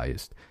learning it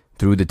biased.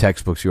 Through the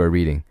textbooks you are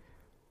reading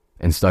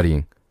and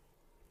studying,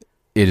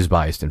 it is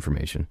biased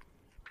information.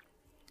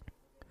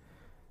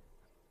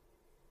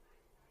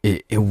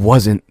 It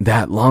wasn't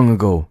that long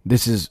ago.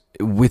 This is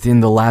within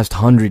the last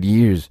 100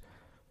 years.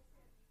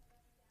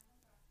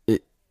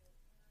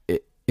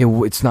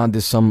 It's not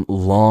this some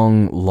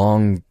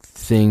long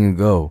thing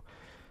ago.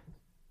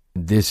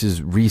 This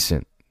is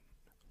recent.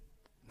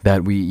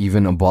 That we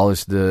even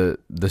abolished the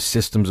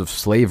systems of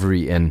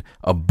slavery and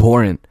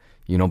abhorrent,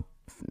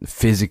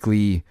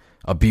 physically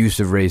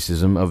abusive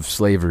racism of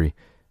slavery,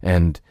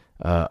 and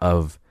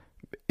of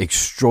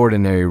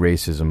extraordinary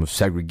racism, of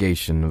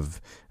segregation,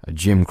 of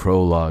Jim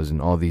Crow laws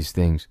and all these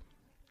things.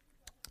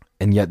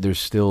 And yet there's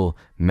still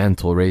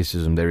mental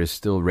racism. There is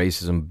still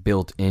racism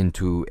built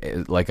into,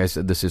 like I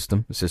said, the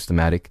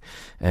systematic,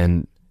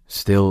 and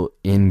still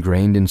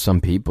ingrained in some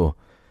people.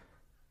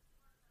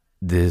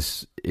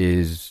 This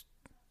is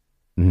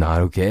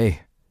not okay.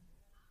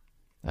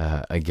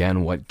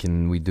 Again, what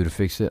can we do to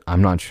fix it?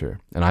 I'm not sure.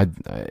 And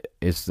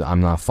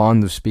I'm not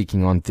fond of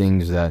speaking on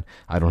things that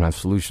I don't have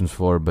solutions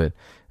for, but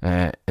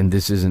and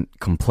this isn't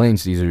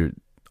complaints. These are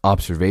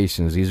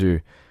observations. These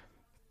are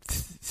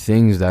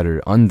things that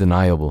are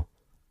undeniable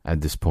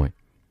at this point.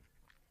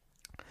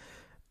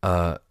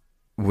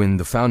 When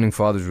the founding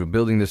fathers were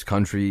building this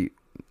country,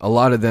 a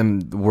lot of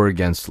them were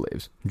against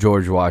slaves.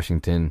 George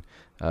Washington,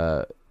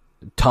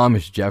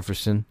 Thomas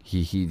Jefferson,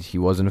 he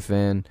wasn't a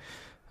fan.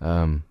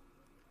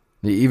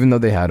 Even though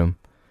they had him,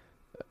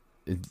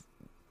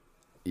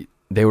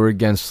 they were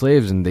against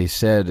slaves, and they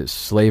said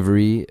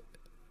slavery,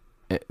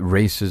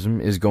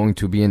 racism is going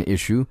to be an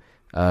issue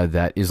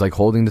that is like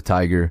holding the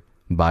tiger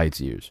by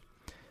its ears.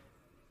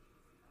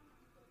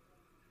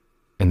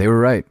 And they were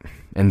right,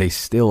 and they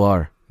still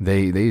are.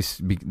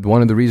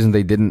 One of the reasons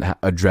they didn't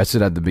address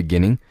it at the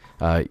beginning,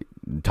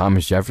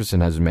 Thomas Jefferson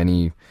has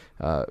many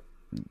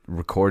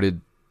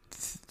recorded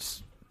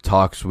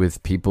talks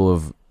with people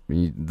of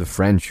the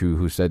French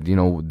who said,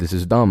 this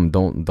is dumb.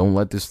 Don't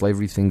let this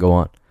slavery thing go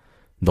on.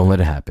 Don't let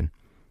it happen.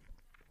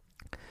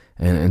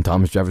 And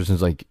Thomas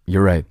Jefferson's like,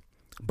 you're right.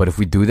 But if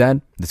we do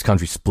that, this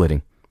country's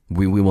splitting.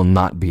 We will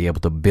not be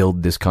able to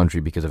build this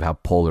country because of how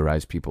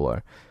polarized people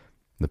are.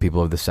 The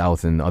people of the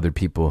South and other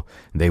people,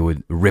 they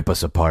would rip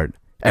us apart.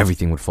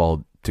 Everything would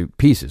fall to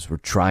pieces. We're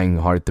trying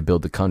hard to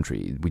build the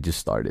country. We just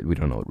started. We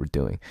don't know what we're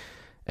doing.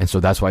 And so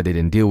that's why they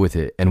didn't deal with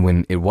it. And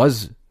when it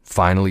was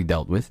finally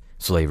dealt with,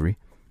 slavery,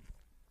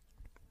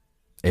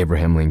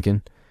 Abraham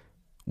Lincoln,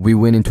 we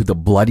went into the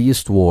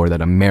bloodiest war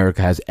that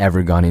America has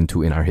ever gone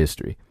into in our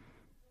history.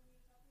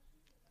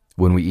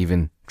 When we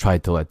even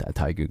tried to let that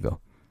tiger go.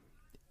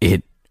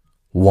 It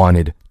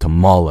wanted to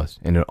maul us,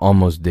 and it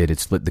almost did. It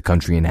split the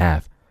country in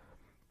half.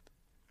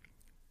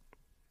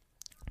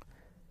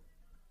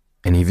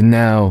 And even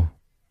now,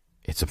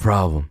 it's a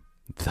problem.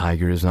 The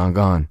tiger is not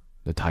gone.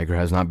 The tiger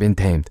has not been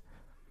tamed.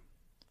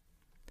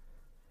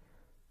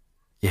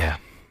 Yeah.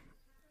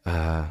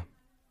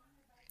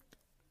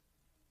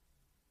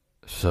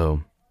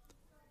 So,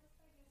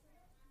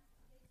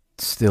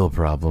 still a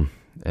problem,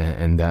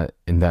 and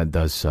that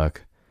does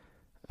suck.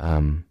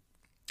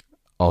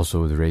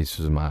 Also with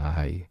racism,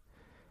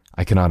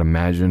 I cannot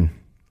imagine.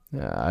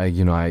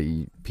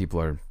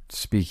 People are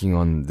speaking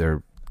on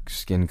their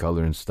skin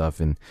color and stuff,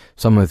 and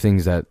some of the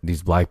things that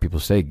these black people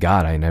say,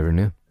 God, I never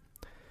knew.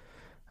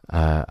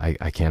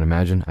 I can't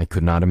imagine. I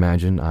could not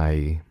imagine.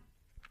 I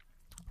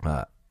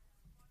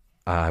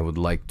would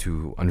like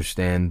to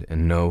understand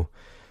and know.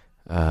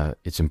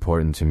 It's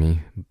important to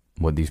me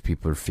what these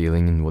people are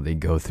feeling and what they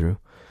go through.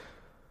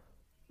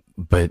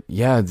 But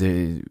yeah,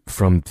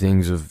 from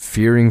things of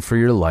fearing for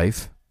your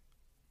life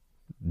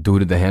due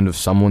to the hand of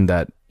someone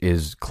that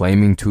is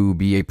claiming to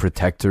be a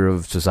protector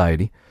of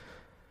society,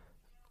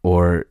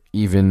 or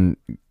even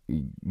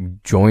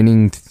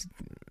joining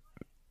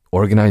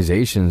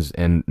organizations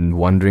and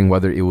wondering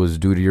whether it was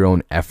due to your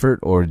own effort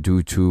or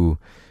due to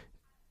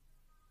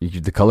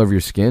the color of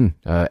your skin.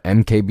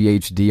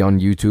 MKBHD on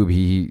YouTube,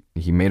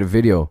 he made a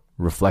video,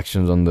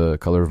 reflections on the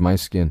color of my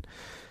skin.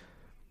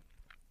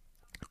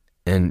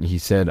 And he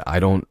said,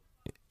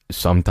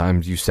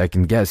 sometimes you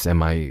second guess,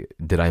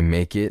 did I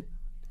make it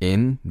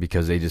in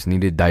because they just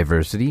needed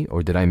diversity,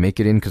 or did I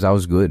make it in because I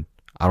was good?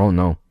 I don't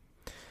know.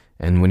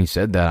 And when he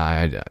said that,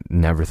 I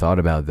never thought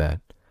about that.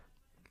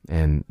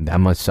 And that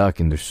must suck,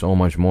 and there's so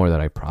much more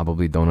that I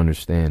probably don't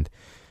understand.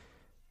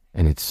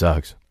 And it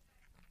sucks.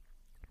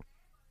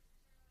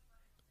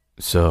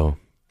 So,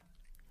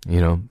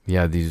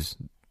 yeah,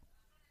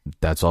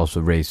 that's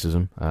also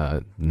racism.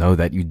 Know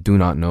that you do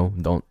not know.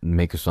 Don't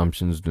make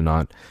assumptions. Do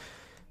not,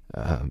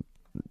 and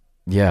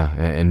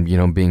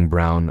being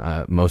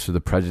brown, most of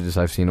the prejudice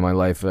I've seen in my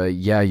life,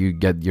 you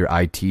get your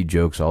IT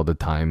jokes all the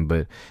time,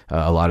 but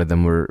a lot of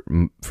them were,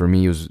 for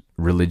me, it was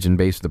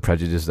religion-based. The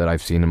prejudice that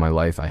I've seen in my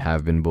life, I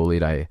have been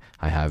bullied. I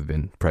have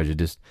been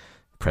prejudiced.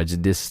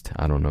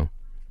 I don't know.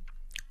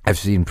 I've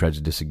seen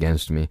prejudice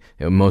against me.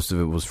 Most of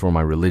it was for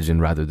my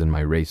religion rather than my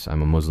race.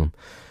 I'm a Muslim.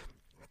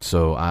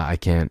 So I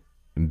can't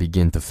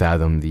begin to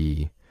fathom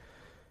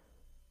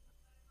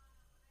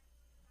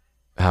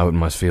how it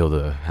must feel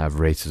to have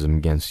racism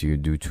against you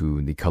due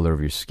to the color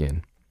of your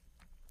skin.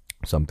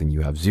 Something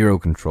you have zero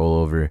control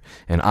over.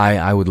 And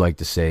I would like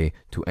to say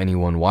to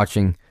anyone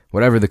watching,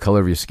 whatever the color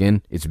of your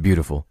skin, it's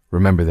beautiful.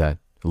 Remember that.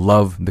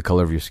 Love the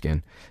color of your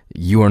skin.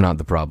 You are not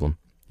the problem.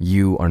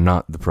 You are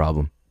not the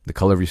problem. The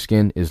color of your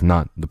skin is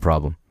not the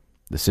problem.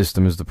 The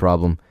system is the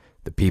problem.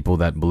 The people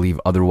that believe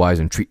otherwise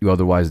and treat you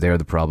otherwise, they are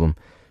the problem.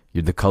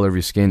 You're the color of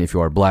your skin. If you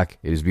are black,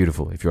 it is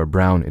beautiful. If you are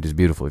brown, it is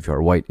beautiful. If you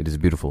are white, it is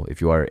beautiful. If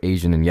you are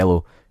Asian and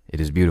yellow,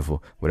 it is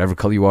beautiful. Whatever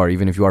color you are,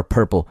 even if you are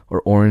purple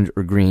or orange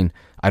or green,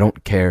 I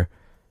don't care.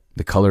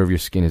 The color of your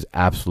skin is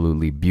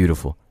absolutely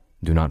beautiful.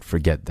 Do not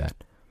forget that.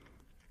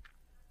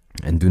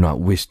 And do not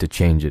wish to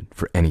change it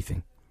for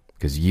anything,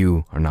 because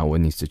you are not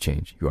what needs to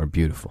change. You are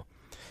beautiful.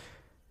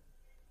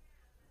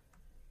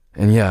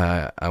 And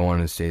yeah, I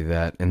want to say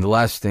that. And the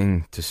last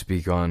thing to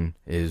speak on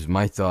is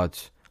my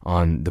thoughts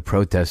on the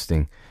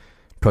protesting.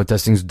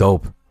 Protesting's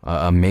dope.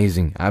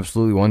 Amazing.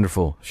 Absolutely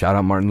wonderful. Shout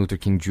out Martin Luther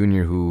King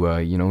Jr., who,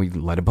 he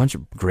led a bunch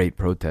of great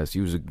protests.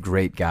 He was a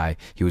great guy.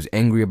 He was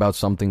angry about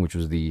something, which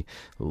was the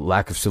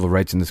lack of civil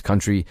rights in this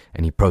country,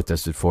 and he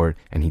protested for it,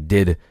 and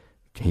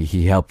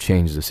he helped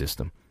change the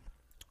system.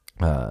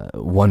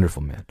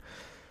 Wonderful, man.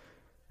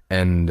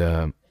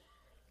 And,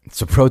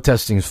 so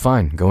protesting is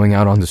fine. Going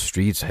out on the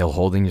streets,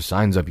 holding your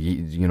signs up,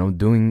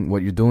 doing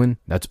what you're doing,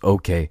 that's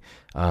okay.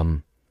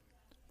 The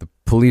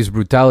police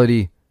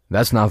brutality,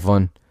 that's not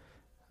fun.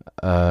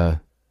 I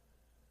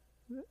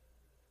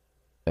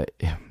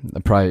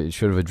probably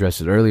should have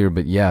addressed it earlier,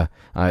 but yeah,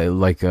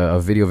 a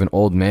video of an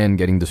old man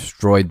getting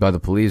destroyed by the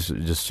police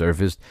just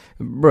surfaced.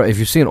 Bro, if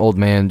you see an old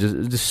man,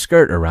 just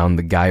skirt around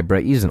the guy,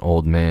 bro. He's an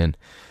old man.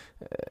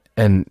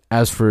 And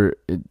as for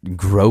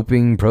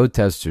groping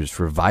protesters,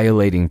 for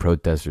violating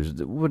protesters,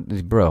 to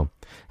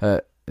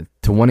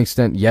one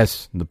extent,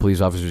 yes, the police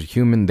officers are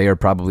human. They are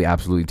probably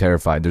absolutely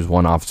terrified. There's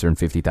one officer and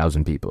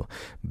 50,000 people.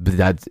 But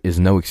that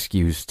is no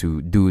excuse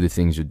to do the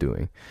things you're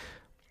doing.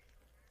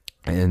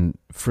 And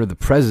for the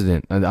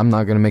president, I'm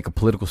not going to make a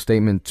political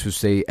statement to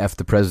say F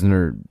the president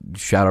or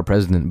shout out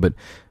president, but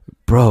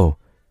bro,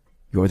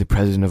 you're the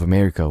president of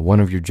America. One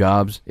of your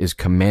jobs is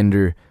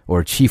commander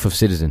or chief of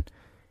citizen.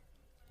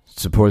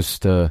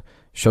 Supposed to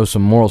show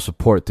some moral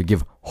support, to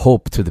give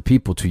hope to the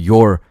people, to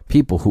your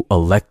people who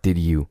elected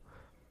you.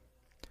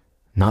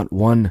 Not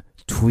one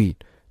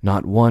tweet,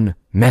 not one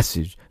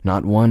message,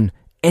 not one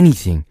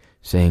anything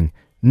saying,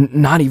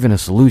 not even a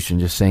solution,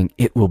 just saying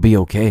it will be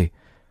okay.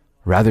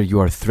 Rather, you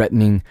are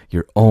threatening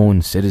your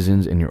own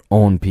citizens and your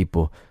own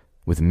people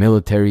with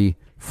military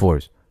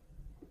force.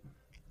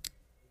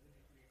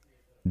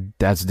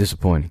 That's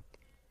disappointing.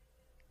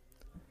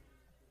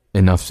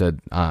 Enough said.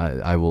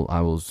 I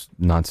will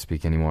not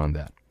speak anymore on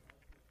that.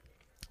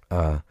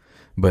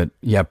 But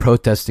yeah,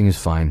 protesting is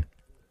fine.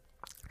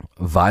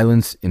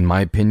 Violence, in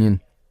my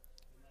opinion,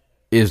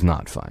 is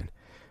not fine.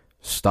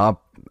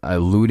 Stop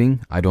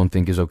looting, I don't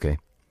think is okay.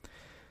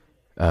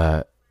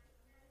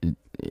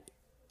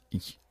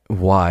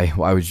 Why?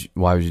 Why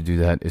would you do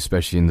that?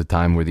 Especially in the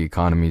time where the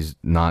economy's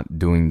not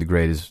doing the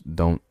greatest.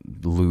 Don't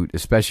loot,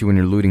 especially when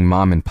you're looting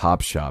mom and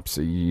pop shops.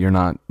 You're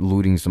not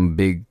looting some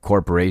big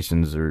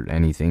corporations or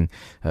anything.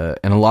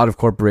 And a lot of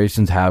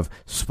corporations have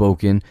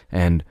spoken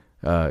and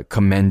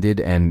commended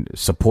and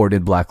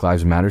supported Black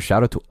Lives Matter.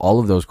 Shout out to all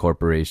of those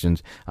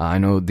corporations. I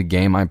know the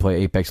game I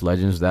play, Apex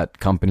Legends, that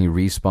company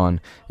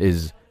Respawn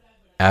is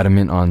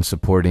adamant on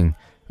supporting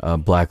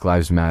Black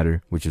Lives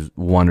Matter, which is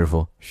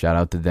wonderful. Shout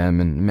out to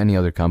them, and many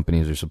other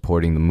companies are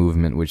supporting the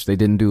movement, which they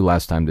didn't do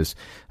last time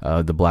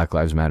the Black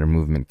Lives Matter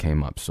movement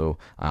came up. So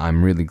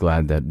I'm really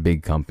glad that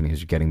big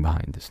companies are getting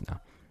behind this now.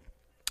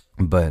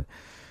 But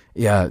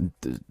yeah,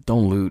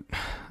 don't loot.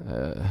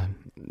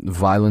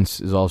 Violence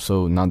is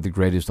also not the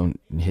greatest. Don't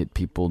hit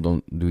people.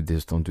 Don't do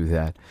this. Don't do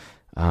that.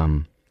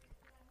 Martin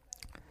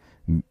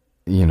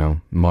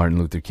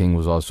Luther King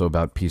was also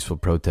about peaceful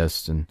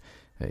protests, and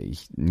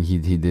he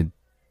did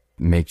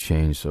make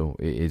change, so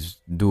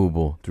it's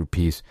doable through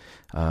peace.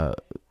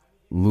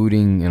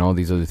 Looting and all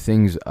these other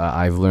things,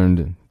 I've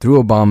learned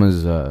through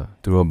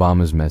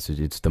Obama's message.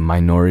 It's the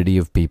minority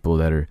of people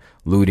that are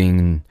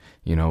looting,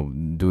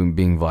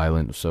 being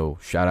violent. So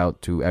shout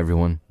out to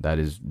everyone that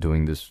is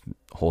doing this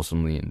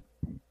wholesomely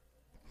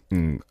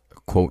and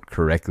quote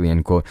correctly,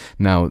 end quote.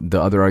 Now the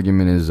other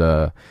argument is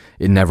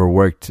it never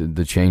worked.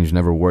 The change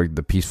never worked.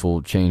 The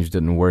peaceful change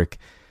didn't work.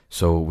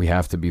 So we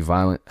have to be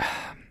violent.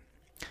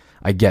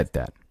 I get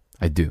that.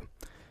 I do.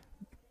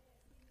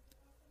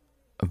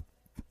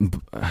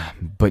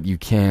 but you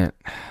can't.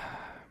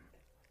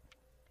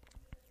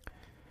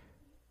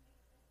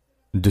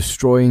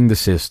 Destroying the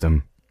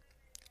system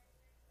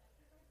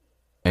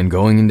and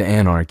going into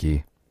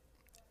anarchy,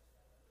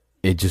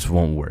 it just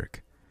won't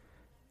work.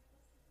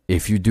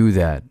 If you do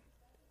that,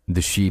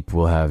 the sheep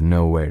will have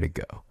nowhere to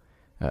go.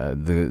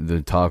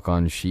 The talk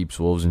on sheeps,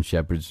 wolves, and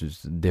shepherds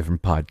is a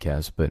different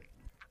podcast, but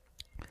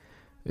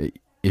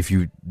if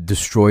you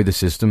destroy the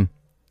system,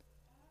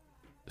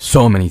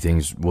 so many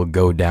things will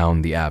go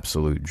down the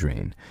absolute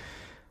drain.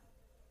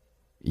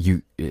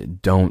 You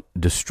don't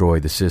destroy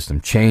the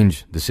system.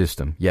 Change the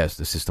system. Yes,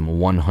 the system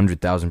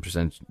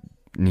 100,000%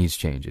 needs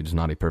change. It is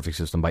not a perfect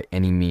system by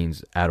any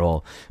means at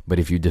all. But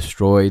if you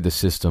destroy the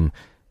system,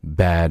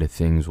 bad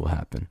things will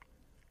happen.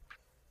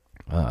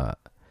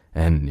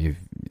 And if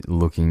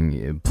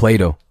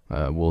Plato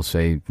will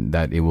say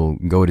that it will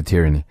go to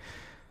tyranny.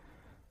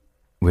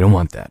 We don't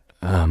want that.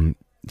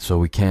 So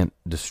we can't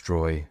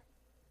destroy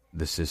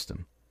the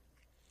system.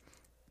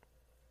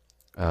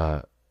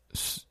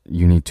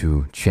 You need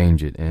to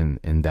change it,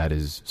 and that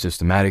is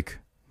systematic,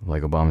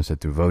 like Obama said,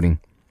 through voting.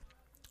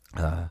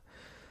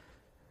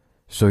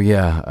 So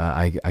yeah,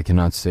 I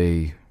cannot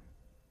say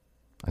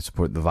I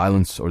support the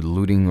violence or the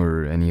looting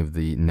or any of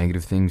the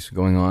negative things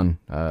going on.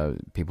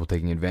 People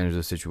taking advantage of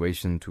the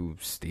situation to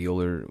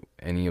steal or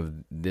any of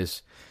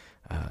this.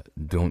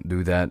 Don't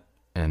do that,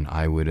 and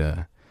I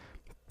would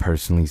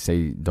personally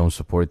say don't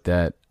support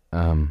that.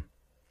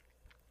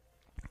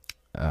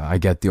 I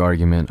get the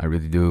argument, I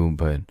really do,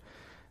 but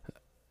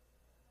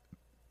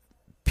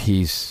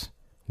peace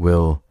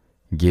will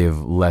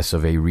give less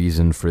of a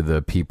reason for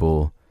the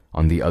people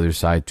on the other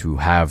side to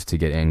have to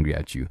get angry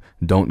at you.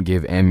 Don't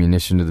give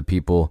ammunition to the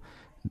people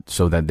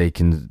so that the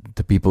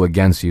people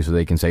against you, so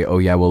they can say, oh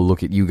yeah, well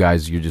look at you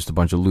guys, you're just a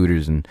bunch of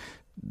looters and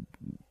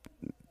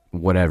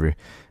whatever.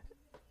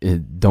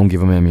 Don't give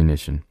them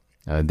ammunition.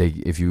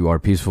 If you are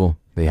peaceful,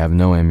 they have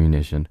no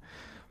ammunition.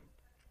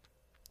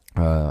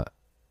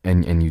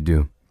 And you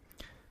do.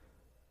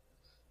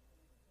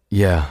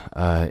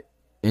 Yeah,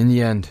 in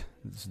the end,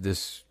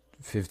 this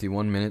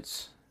 51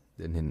 minutes,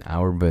 didn't hit an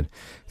hour, but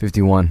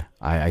 51.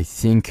 I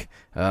think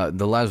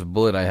the last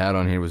bullet I had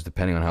on here was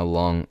depending on how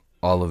long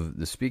all of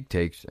the speak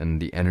takes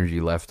and the energy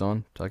left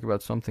on. Talk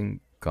about something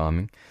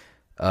calming.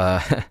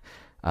 I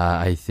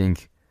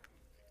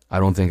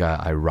don't think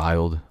I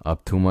riled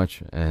up too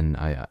much, and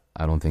I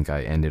don't think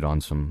I ended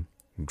on some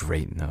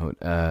great note.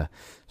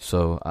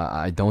 So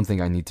I don't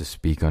think I need to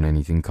speak on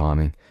anything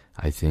calming.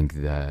 I think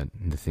that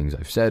the things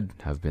I've said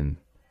have been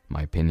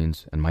my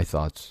opinions and my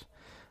thoughts,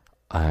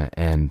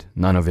 and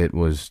none of it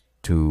was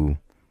too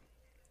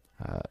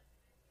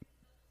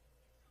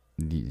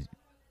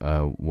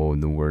what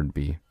would the word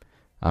be?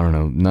 I don't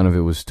know. None of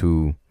it was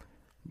too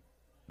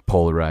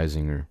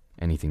polarizing or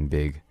anything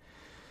big.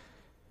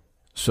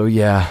 So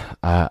yeah,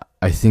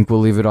 I think we'll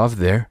leave it off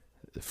there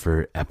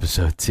for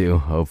episode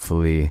 2.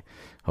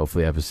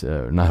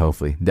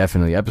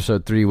 Definitely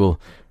episode 3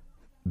 will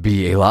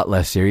be a lot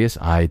less serious.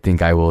 I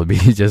think I will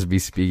be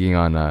speaking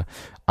on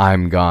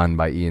I'm Gone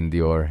by Ian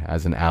Dior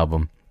as an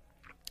album.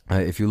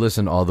 If you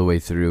listen all the way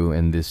through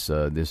and this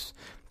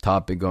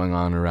topic going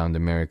on around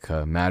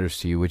America matters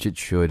to you, which it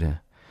should,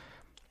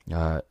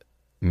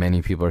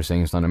 many people are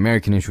saying it's not an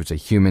American issue, it's a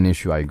human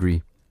issue. I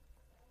agree.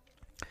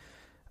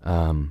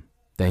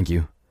 Thank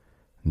you.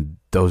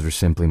 Those were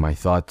simply my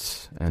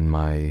thoughts and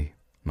my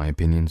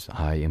opinions.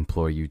 I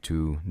implore you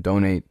to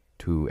donate,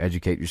 to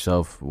educate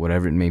yourself,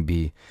 whatever it may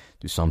be.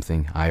 Do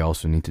something. I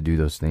also need to do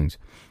those things.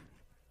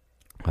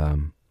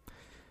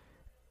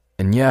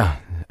 And yeah,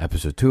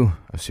 episode 2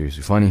 of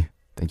Seriously Funny.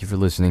 Thank you for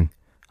listening.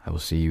 I will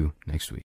see you next week.